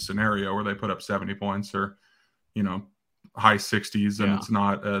think there's a scenario where they put up 70 points or, high 60s, and it's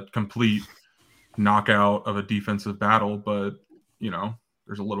not a complete knockout of a defensive battle, but,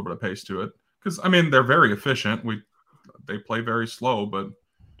 there's a little bit of pace to it. Because, I mean, they're very efficient. They play very slow, but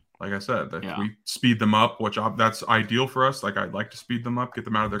like I said, if we speed them up, that's ideal for us. Like, I'd like to speed them up, get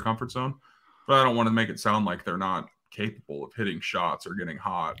them out of their comfort zone. But I don't want to make it sound like they're not capable of hitting shots or getting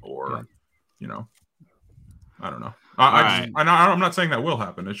hot or, I don't know. I'm not saying that will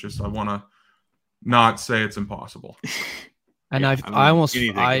happen. It's just I want to not say it's impossible. And I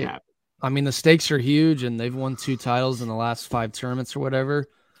mean, the stakes are huge, and they've won 2 titles in the last 5 tournaments or whatever.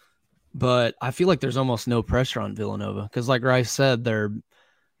 But I feel like there's almost no pressure on Villanova because, like Rice said,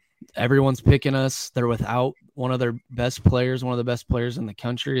 everyone's picking us. They're without one of their best players, one of the best players in the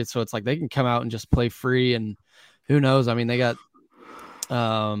country. So it's like they can come out and just play free. And who knows? I mean, they got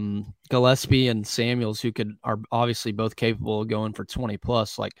Gillespie and Samuels who are obviously both capable of going for 20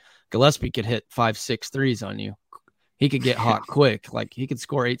 plus. Like Gillespie could hit 5-6 threes on you. He could get hot quick. Like he could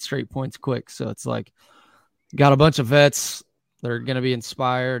score 8 straight points quick. So it's like got a bunch of vets. They're going to be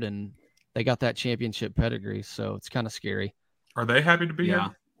inspired, and they got that championship pedigree, so it's kind of scary. Are they happy to be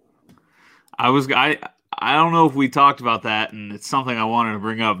here? I don't know if we talked about that, and it's something I wanted to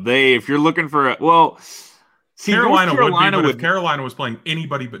bring up. If you're looking for Carolina would be, but if Carolina was playing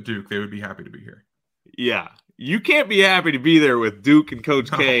anybody but Duke, they would be happy to be here. Yeah. You can't be happy to be there with Duke and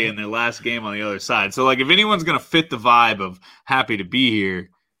Coach K in their last game on the other side. So, like, if anyone's going to fit the vibe of happy to be here,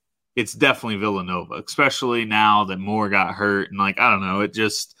 it's definitely Villanova, especially now that Moore got hurt. And like, I don't know, it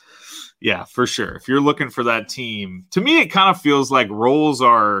just, yeah, for sure. If you're looking for that team, to me, it kind of feels like roles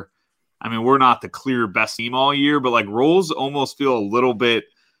are, I mean, we're not the clear best team all year, but like roles almost feel a little bit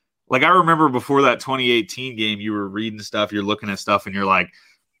like I remember before that 2018 game, you were reading stuff, you're looking at stuff, and you're like,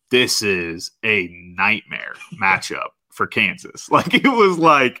 this is a nightmare matchup for Kansas. Like, it was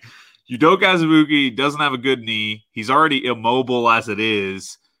like, Udoka Azubuike doesn't have a good knee. He's already immobile as it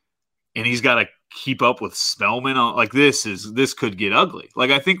is, and he's got to keep up with Spellman. Like, this could get ugly.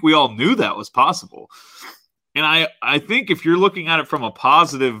 Like, I think we all knew that was possible. And I think if you're looking at it from a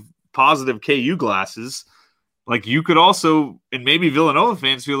positive KU glasses, like you could also, and maybe Villanova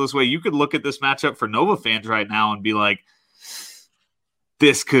fans feel this way, you could look at this matchup for Nova fans right now and be like,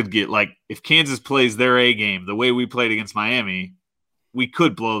 this could get, like, if Kansas plays their A game the way we played against Miami, we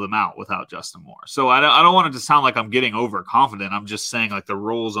could blow them out without Justin Moore. So I don't want it to sound like I'm getting overconfident. I'm just saying, like, the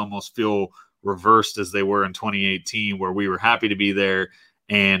roles almost feel reversed as they were in 2018, where we were happy to be there,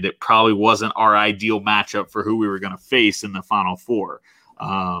 and it probably wasn't our ideal matchup for who we were going to face in the Final Four.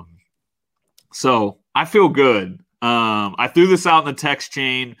 So I feel good. I threw this out in the text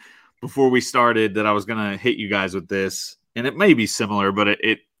chain before we started that I was going to hit you guys with this, and it may be similar, but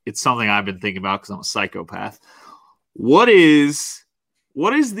it's something I've been thinking about because I'm a psychopath. What is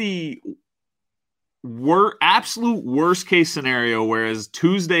the absolute worst case scenario, whereas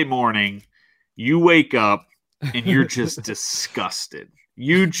Tuesday morning you wake up and you're just disgusted?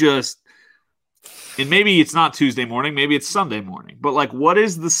 And maybe it's not Tuesday morning, maybe it's Sunday morning. But, like, what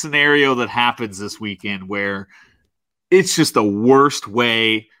is the scenario that happens this weekend where it's just the worst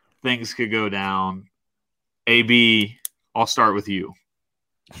way things could go down? AB, I'll start with you.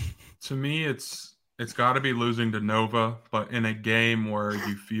 To me, it's got to be losing to Nova, but in a game where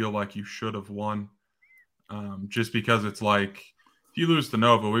you feel like you should have won. Just because it's like, if you lose to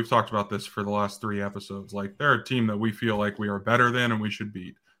Nova, we've talked about this for the last 3 episodes, like, they're a team that we feel like we are better than and we should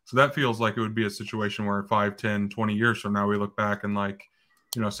beat. So that feels like it would be a situation where 5, 10, 20 years from now, we look back and, like,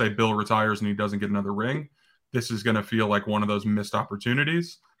 you know, say Bill retires and he doesn't get another ring. This is going to feel like one of those missed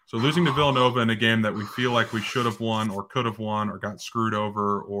opportunities. So losing to Villanova in a game that we feel like we should have won or could have won or got screwed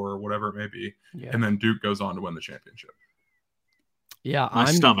over or whatever it may be. Yeah. And then Duke goes on to win the championship. Yeah. My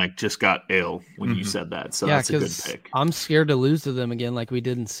stomach just got ill when you said that. So that's a good pick. I'm scared to lose to them again like we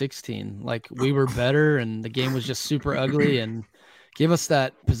did in 16. Like, we were better and the game was just super ugly, and give us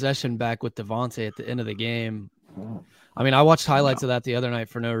that possession back with Devontae at the end of the game. I mean, I watched highlights of that the other night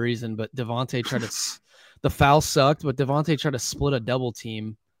for no reason, but Devontae tried to – the foul sucked, but Devontae tried to split a double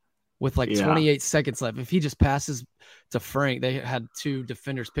team with like 28 seconds left. If he just passes to Frank, they had 2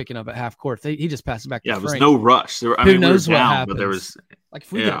 defenders picking up at half court. He just passes back to Frank. Yeah, there was no ruch. Who knows what happens? But there was – like,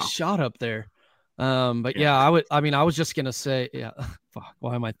 if we get a shot up there. But I was just going to say, fuck,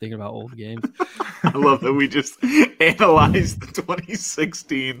 why am I thinking about old games? I love that we just analyzed the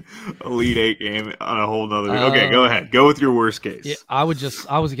 2016 Elite Eight game on a whole nother. Okay, go ahead. Go with your worst case. Yeah, I was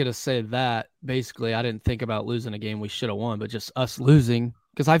going to say that basically I didn't think about losing a game we should have won, but just us losing,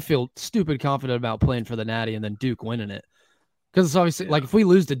 because I feel stupid confident about playing for the Natty and then Duke winning it. Because it's obviously like, if we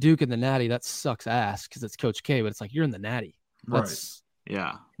lose to Duke in the Natty, that sucks ass because it's Coach K, but it's like, you're in the Natty. Right.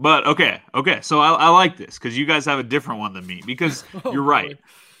 Yeah. But okay. So I like this because you guys have a different one than me, because you're right.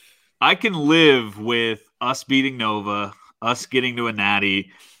 I can live with us beating Nova, us getting to a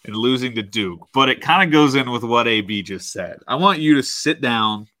Natty, and losing to Duke. But it kind of goes in with what AB just said. I want you to sit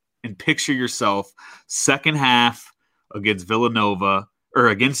down and picture yourself second half against Villanova or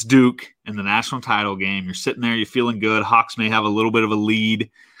against Duke in the national title game. You're sitting there, you're feeling good. Hawks may have a little bit of a lead.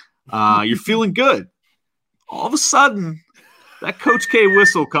 You're feeling good. All of a sudden, that Coach K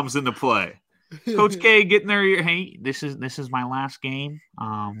whistle comes into play. Coach K getting their ear. Hey, this is my last game.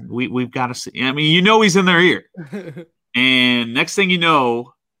 We've got to see. I mean, he's in their ear. And next thing you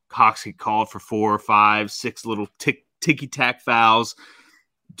know, Hawks get called for 4, 5, 6 little ticky-tack fouls.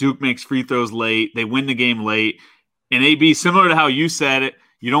 Duke makes free throws late. They win the game late. And AB, similar to how you said it,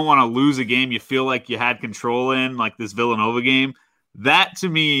 you don't want to lose a game you feel like you had control in, like this Villanova game. That, to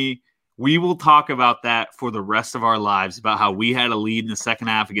me, we will talk about that for the rest of our lives, about how we had a lead in the second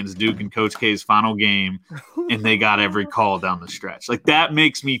half against Duke in Coach K's final game, and they got every call down the stretch. Like, that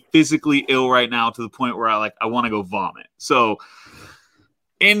makes me physically ill right now to the point where I want to go vomit. So,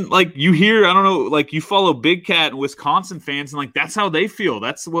 and like you hear, I don't know, like you follow Big Cat and Wisconsin fans, and like that's how they feel.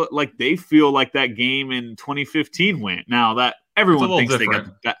 That's what like they feel like that game in 2015 went. Now that everyone thinks different. They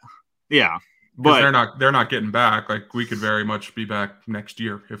got that, yeah. But they're not getting back. Like, we could very much be back next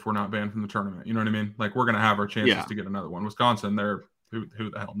year if we're not banned from the tournament. You know what I mean? Like, we're going to have our chances to get another one. Wisconsin, who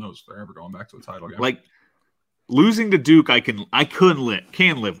the hell knows if they're ever going back to the title game. losing to Duke,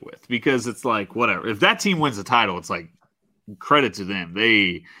 can't live with, because it's like, whatever. If that team wins the title, it's like, credit to them.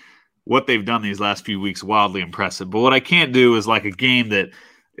 What they've done these last few weeks, wildly impressive. But what I can't do is like a game that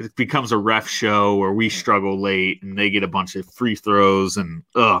it becomes a ref show or we struggle late and they get a bunch of free throws, and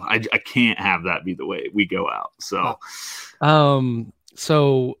I can't have that be the way we go out.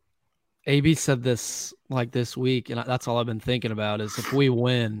 So AB said this like this week, and that's all I've been thinking about is if we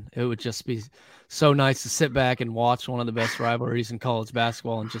win, it would just be so nice to sit back and watch one of the best rivalries in college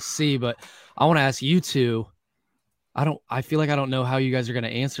basketball and just see. But I want to ask you two, I feel like I don't know how you guys are going to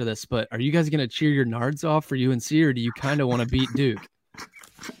answer this, but are you guys going to cheer your nards off for UNC, or do you kind of want to beat Duke?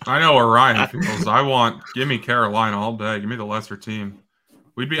 I know where Ryan feels. Give me Carolina all day. Give me the lesser team.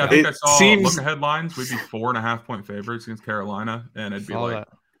 We'd be, I think I saw look at headlines. We'd be 4.5-point favorites against Carolina, and it'd be like,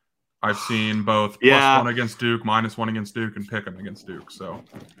 I've seen both +1 against Duke, -1 against Duke, and pick them against Duke. So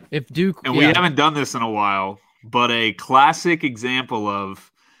if Duke, and we haven't done this in a while, but a classic example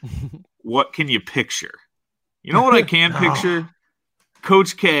of what can you picture? You know what I can picture?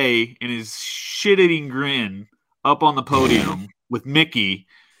 Coach K and his shit-eating grin up on the podium with Mickey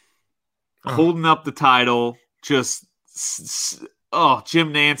holding up the title, just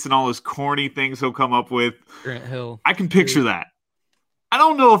Jim Nance and all those corny things he'll come up with. Grant Hill. I can picture that. I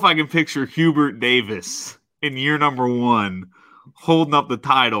don't know if I can picture Hubert Davis in year number 1 holding up the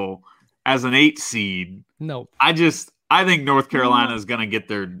title as an 8 seed. No. I think North Carolina is going to get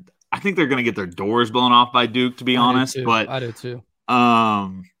their – I think they're going to get their doors blown off by Duke, to be honest. But I do too.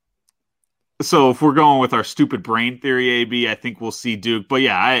 So if we're going with our stupid brain theory, AB, I think we'll see Duke. But,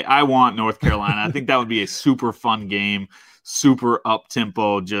 yeah, I want North Carolina. I think that would be a super fun game, super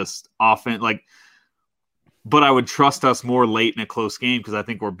up-tempo, just offense. But I would trust us more late in a close game because I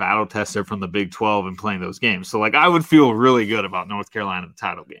think we're battle-tested from the Big 12 and playing those games. So, I would feel really good about North Carolina in the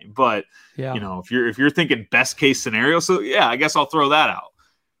title game. But, if you're thinking best-case scenario, so, yeah, I guess I'll throw that out.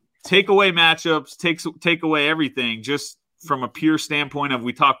 Take away matchups, take away everything, just from a pure standpoint of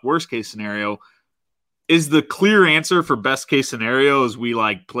we talk worst-case scenario. Is the clear answer for best-case scenario is we,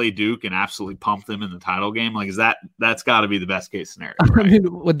 play Duke and absolutely pump them in the title game? That's got to be the best-case scenario, right? I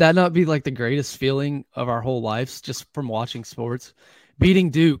mean, would that not be, the greatest feeling of our whole lives just from watching sports?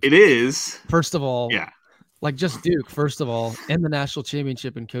 Beating Duke. It is. First of all. Yeah. Just Duke, first of all, in the national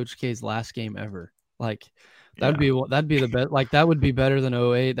championship in Coach K's last game ever. That'd be the best. That would be better than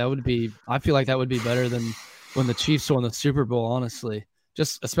 2008. I feel like that would be better than when the Chiefs won the Super Bowl, honestly.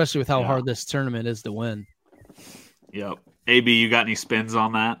 Just especially with how hard this tournament is to win. Yep. AB, you got any spins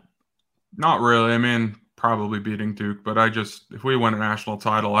on that? Not really. I mean, probably beating Duke, but if we win a national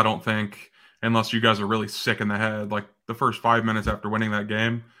title, I don't think, unless you guys are really sick in the head, the first 5 minutes after winning that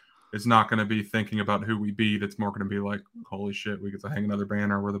game, it's not going to be thinking about who we beat. It's more going to be holy shit, we get to hang another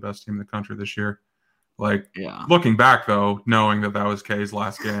banner. We're the best team in the country this year. Looking back, though, knowing that was K's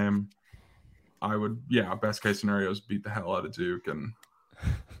last game, I would, best case scenario is beat the hell out of Duke and,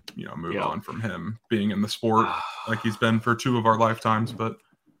 move on from him being in the sport like he's been for 2 of our lifetimes. But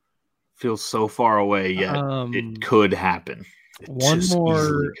feels so far away, yet it could happen.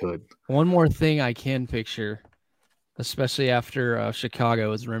 One more thing I can picture, especially after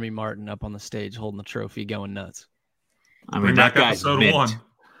Chicago, is Remy Martin up on the stage holding the trophy, going nuts. I mean, that guy's mint. 1.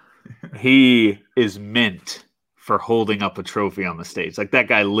 He is mint for holding up a trophy on the stage. That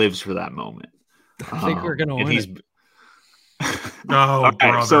guy lives for that moment. I think we're gonna win. No,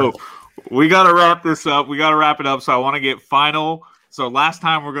 right, so we got to wrap this up. We got to wrap it up. So I want to get final. So last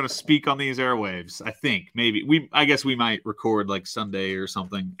time we're going to speak on these airwaves. I think maybe I guess we might record Sunday or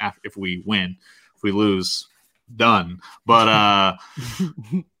something if we win. If we lose, done. But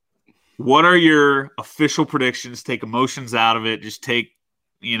what are your official predictions? Take emotions out of it. Just take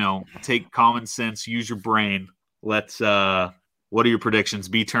common sense. Use your brain. Let's. What are your predictions?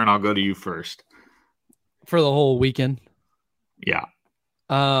 B-Turn, I'll go to you first. For the whole weekend. Yeah.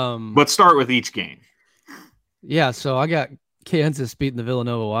 But start with each game. Yeah, so I got Kansas beating the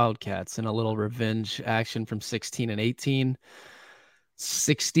Villanova Wildcats in a little revenge action from 16 and 18.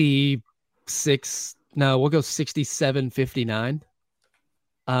 66. No, we'll go 67-59.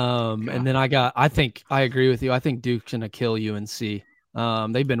 And then I think I agree with you. I think Duke's going to kill UNC.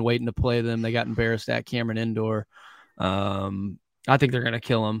 They've been waiting to play them. They got embarrassed at Cameron Indoor. I think they're going to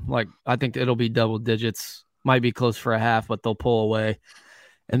kill them. I think it'll be double digits. Might be close for a half, but they'll pull away.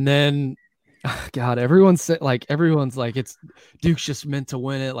 And then, God, everyone's it's Duke's just meant to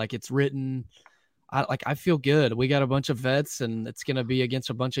win it. It's written. I feel good. We got a bunch of vets, and it's going to be against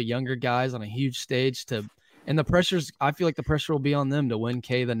a bunch of younger guys on a huge stage. And the pressures, I feel like the pressure will be on them to win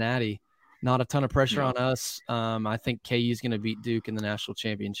K the Natty. Not a ton of pressure on us. I think KU is going to beat Duke in the national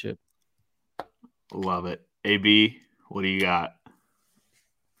championship. Love it. AB, what do you got?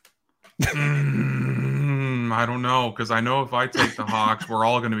 I don't know, because I know if I take the Hawks, we're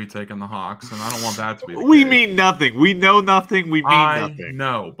all going to be taking the Hawks, and I don't want that to be the We case. mean nothing. We know nothing. We mean nothing.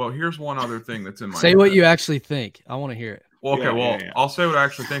 No, but here's one other thing that's in my Say head. what you actually think. I want to hear it. Well, okay, Yeah. I'll say what I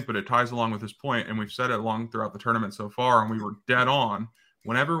actually think, but it ties along with this point, and we've said it along throughout the tournament so far, and we were dead on.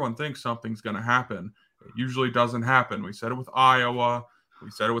 When everyone thinks something's going to happen, it usually doesn't happen. We said it with Iowa.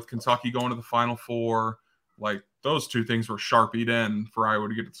 We said it with Kentucky going to the Final Four. Like, those two things were sharpied in for Iowa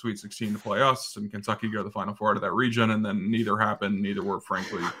to get to the Sweet 16 to play us, and Kentucky to go to the Final Four out of that region, and then neither happened. Neither were,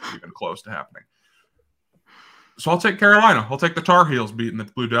 frankly, even close to happening. So I'll take Carolina. I'll take the Tar Heels beating the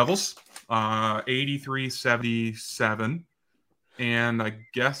Blue Devils, 83-77. And I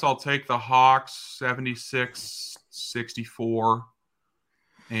guess I'll take the Hawks, 76-64.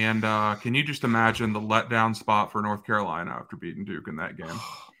 And can you just imagine the letdown spot for North Carolina after beating Duke in that game?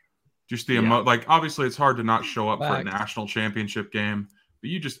 Just the obviously it's hard to not show up for a national championship game, but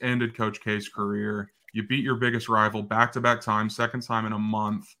you just ended Coach K's career. You beat your biggest rival back-to-back times, second time in a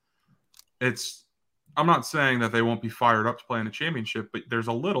month. I'm not saying that they won't be fired up to play in a championship, but there's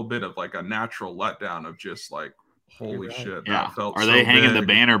a little bit of like a natural letdown of just like, holy shit. Yeah. That felt Are so they hanging big. the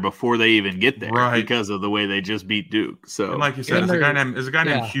banner before they even get there? Right. Because of the way they just beat Duke. So, And like you said, is a guy named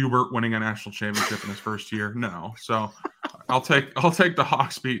Hubert winning a national championship in his first year? No. So I'll take the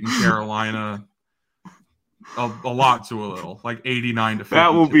Hawks beating Carolina a lot to a little, like 89-52.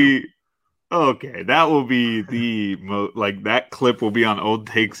 that will be okay. That will be that clip will be on Old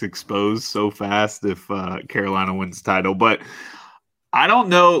Takes Exposed so fast if Carolina wins the title. But I don't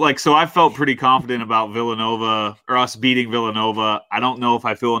know. So I felt pretty confident about Villanova or us beating Villanova. I don't know if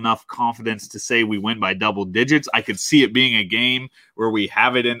I feel enough confidence to say we win by double digits. I could see it being a game where we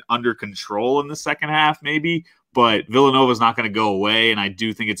have it under control in the second half, maybe. But Villanova is not going to go away, and I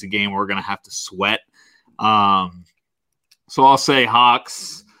do think it's a game where we're going to have to sweat. So I'll say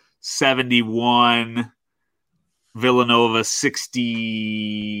Hawks 71, Villanova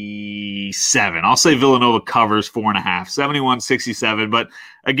 67. I'll say Villanova covers 4.5, 71-67. But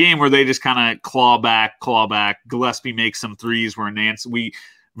a game where they just kind of claw back. Gillespie makes some threes where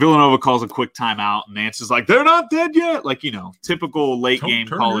Villanova calls a quick timeout, and Nance is like, they're not dead yet. Typical late game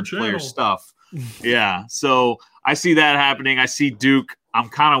college player stuff. Yeah. So I see that happening. I see Duke. I'm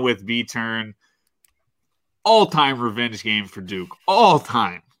kind of with B-Turn. All-time revenge game for Duke.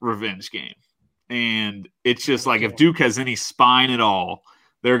 All-time revenge game. And it's just like if Duke has any spine at all,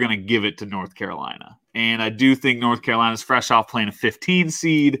 they're going to give it to North Carolina. And I do think North Carolina's fresh off playing a 15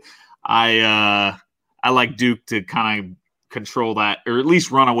 seed. I like Duke to kind of control that, or at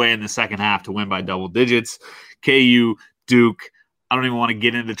least run away in the second half to win by double digits. KU, Duke, I don't even want to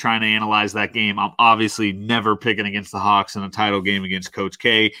get into trying to analyze that game. I'm obviously never picking against the Hawks in a title game against Coach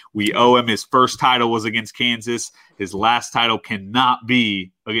K. We owe him. His first title was against Kansas. His last title cannot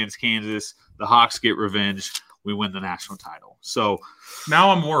be against Kansas. The Hawks get revenge. We win the national title. So now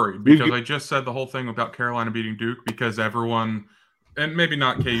I'm worried because I just said the whole thing about Carolina beating Duke because everyone, and maybe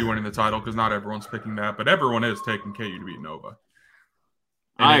not KU winning the title because not everyone's picking that, but everyone is taking KU to beat Nova.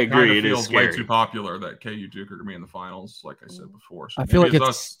 And I agree. It feels is scary. way too popular that KU Duke are going to be in the finals, like I said before. So I feel like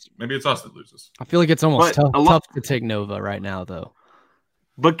maybe it's us that loses. I feel like it's almost tough to take Nova right now, though.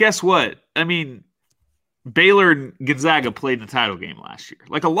 But guess what? I mean, Baylor and Gonzaga played in the title game last year.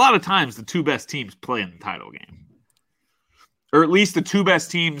 A lot of times, the two best teams play in the title game, or at least the two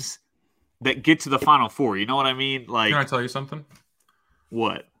best teams that get to the Final Four. You know what I mean? Can I tell you something?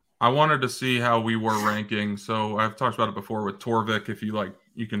 What? I wanted to see how we were ranking. So I've talked about it before with Torvik. If you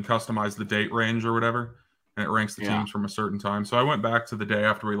you can customize the date range or whatever, and it ranks the teams from a certain time. So I went back to the day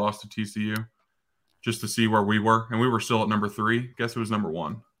after we lost to TCU just to see where we were, and we were still at number 3. Guess who was number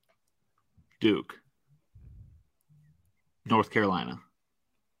 1? Duke. North Carolina.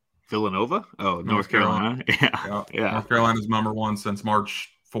 Villanova? Oh, North Carolina. Yeah. North Carolina's number 1 since March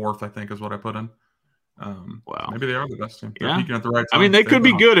 4th, I think is what I put in. Wow. Maybe they are the best team. They're peaking at the right time. I mean, they could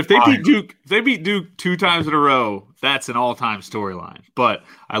be good if they beat Duke. If they beat Duke 2 times in a row, that's an all-time storyline. But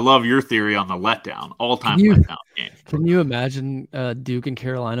I love your theory on the letdown, all-time letdown game. Can you imagine Duke and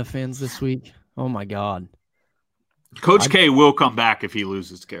Carolina fans this week? Oh my God. Coach K will come back if he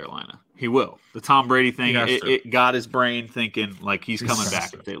loses to Carolina. He will. The Tom Brady thing, it got his brain thinking he's coming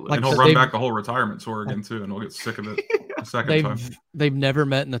back if they lose. And he'll run back the whole retirement tour again, too, and we'll get sick of it a second time. They've never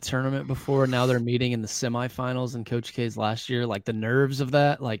met in the tournament before. Now they're meeting in the semifinals in Coach K's last year. The nerves of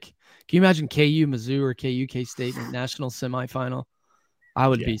that. Can you imagine KU, Mizzou, or KU, K-State in national semifinal? I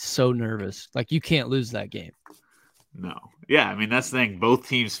would be so nervous. You can't lose that game. No. Yeah, I mean, that's the thing. Both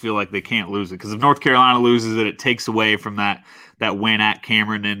teams feel like they can't lose it because if North Carolina loses it, it takes away from that win at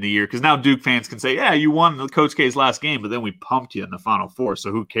Cameron in the year. Because now Duke fans can say, yeah, you won Coach K's last game, but then we pumped you in the Final Four,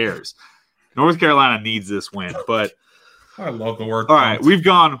 so who cares? North Carolina needs this win. But I love the word. All right, we've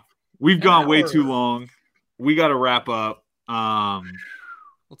gone way too long. We got to wrap up.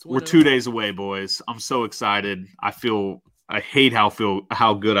 We're 2 days away, boys. I'm so excited. I hate how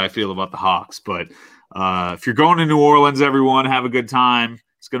good I feel about the Hawks, but if you're going to New Orleans, everyone, have a good time.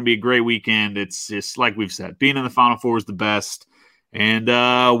 It's going to be a great weekend. It's just like we've said, being in the Final Four is the best. And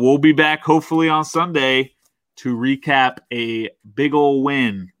we'll be back hopefully on Sunday to recap a big old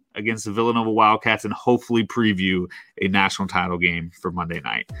win against the Villanova Wildcats and hopefully preview a national title game for Monday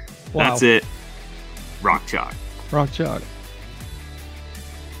night. Wow. That's it. Rock Chalk. Rock Chalk.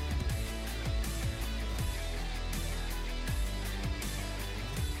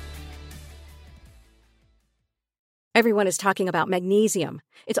 Everyone is talking about magnesium.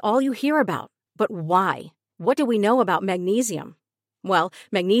 It's all you hear about. But why? What do we know about magnesium? Well,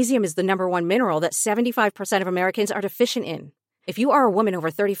 magnesium is the number one mineral that 75% of Americans are deficient in. If you are a woman over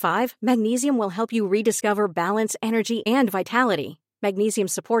 35, magnesium will help you rediscover balance, energy, and vitality. Magnesium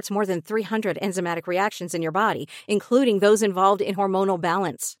supports more than 300 enzymatic reactions in your body, including those involved in hormonal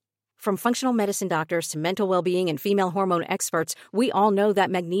balance. From functional medicine doctors to mental well-being and female hormone experts, we all know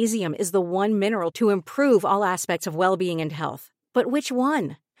that magnesium is the one mineral to improve all aspects of well-being and health. But which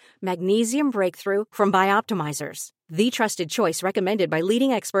one? Magnesium Breakthrough from Bioptimizers, the trusted choice recommended by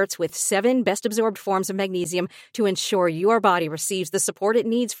leading experts with 7 best-absorbed forms of magnesium to ensure your body receives the support it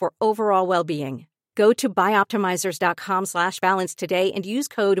needs for overall well-being. Go to bioptimizers.com/balance today and use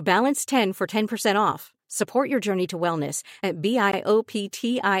code BALANCE10 for 10% off. Support your journey to wellness at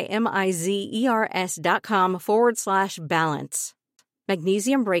bioptimizers.com/balance.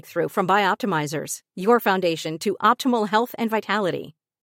 Magnesium Breakthrough from Bioptimizers, your foundation to optimal health and vitality.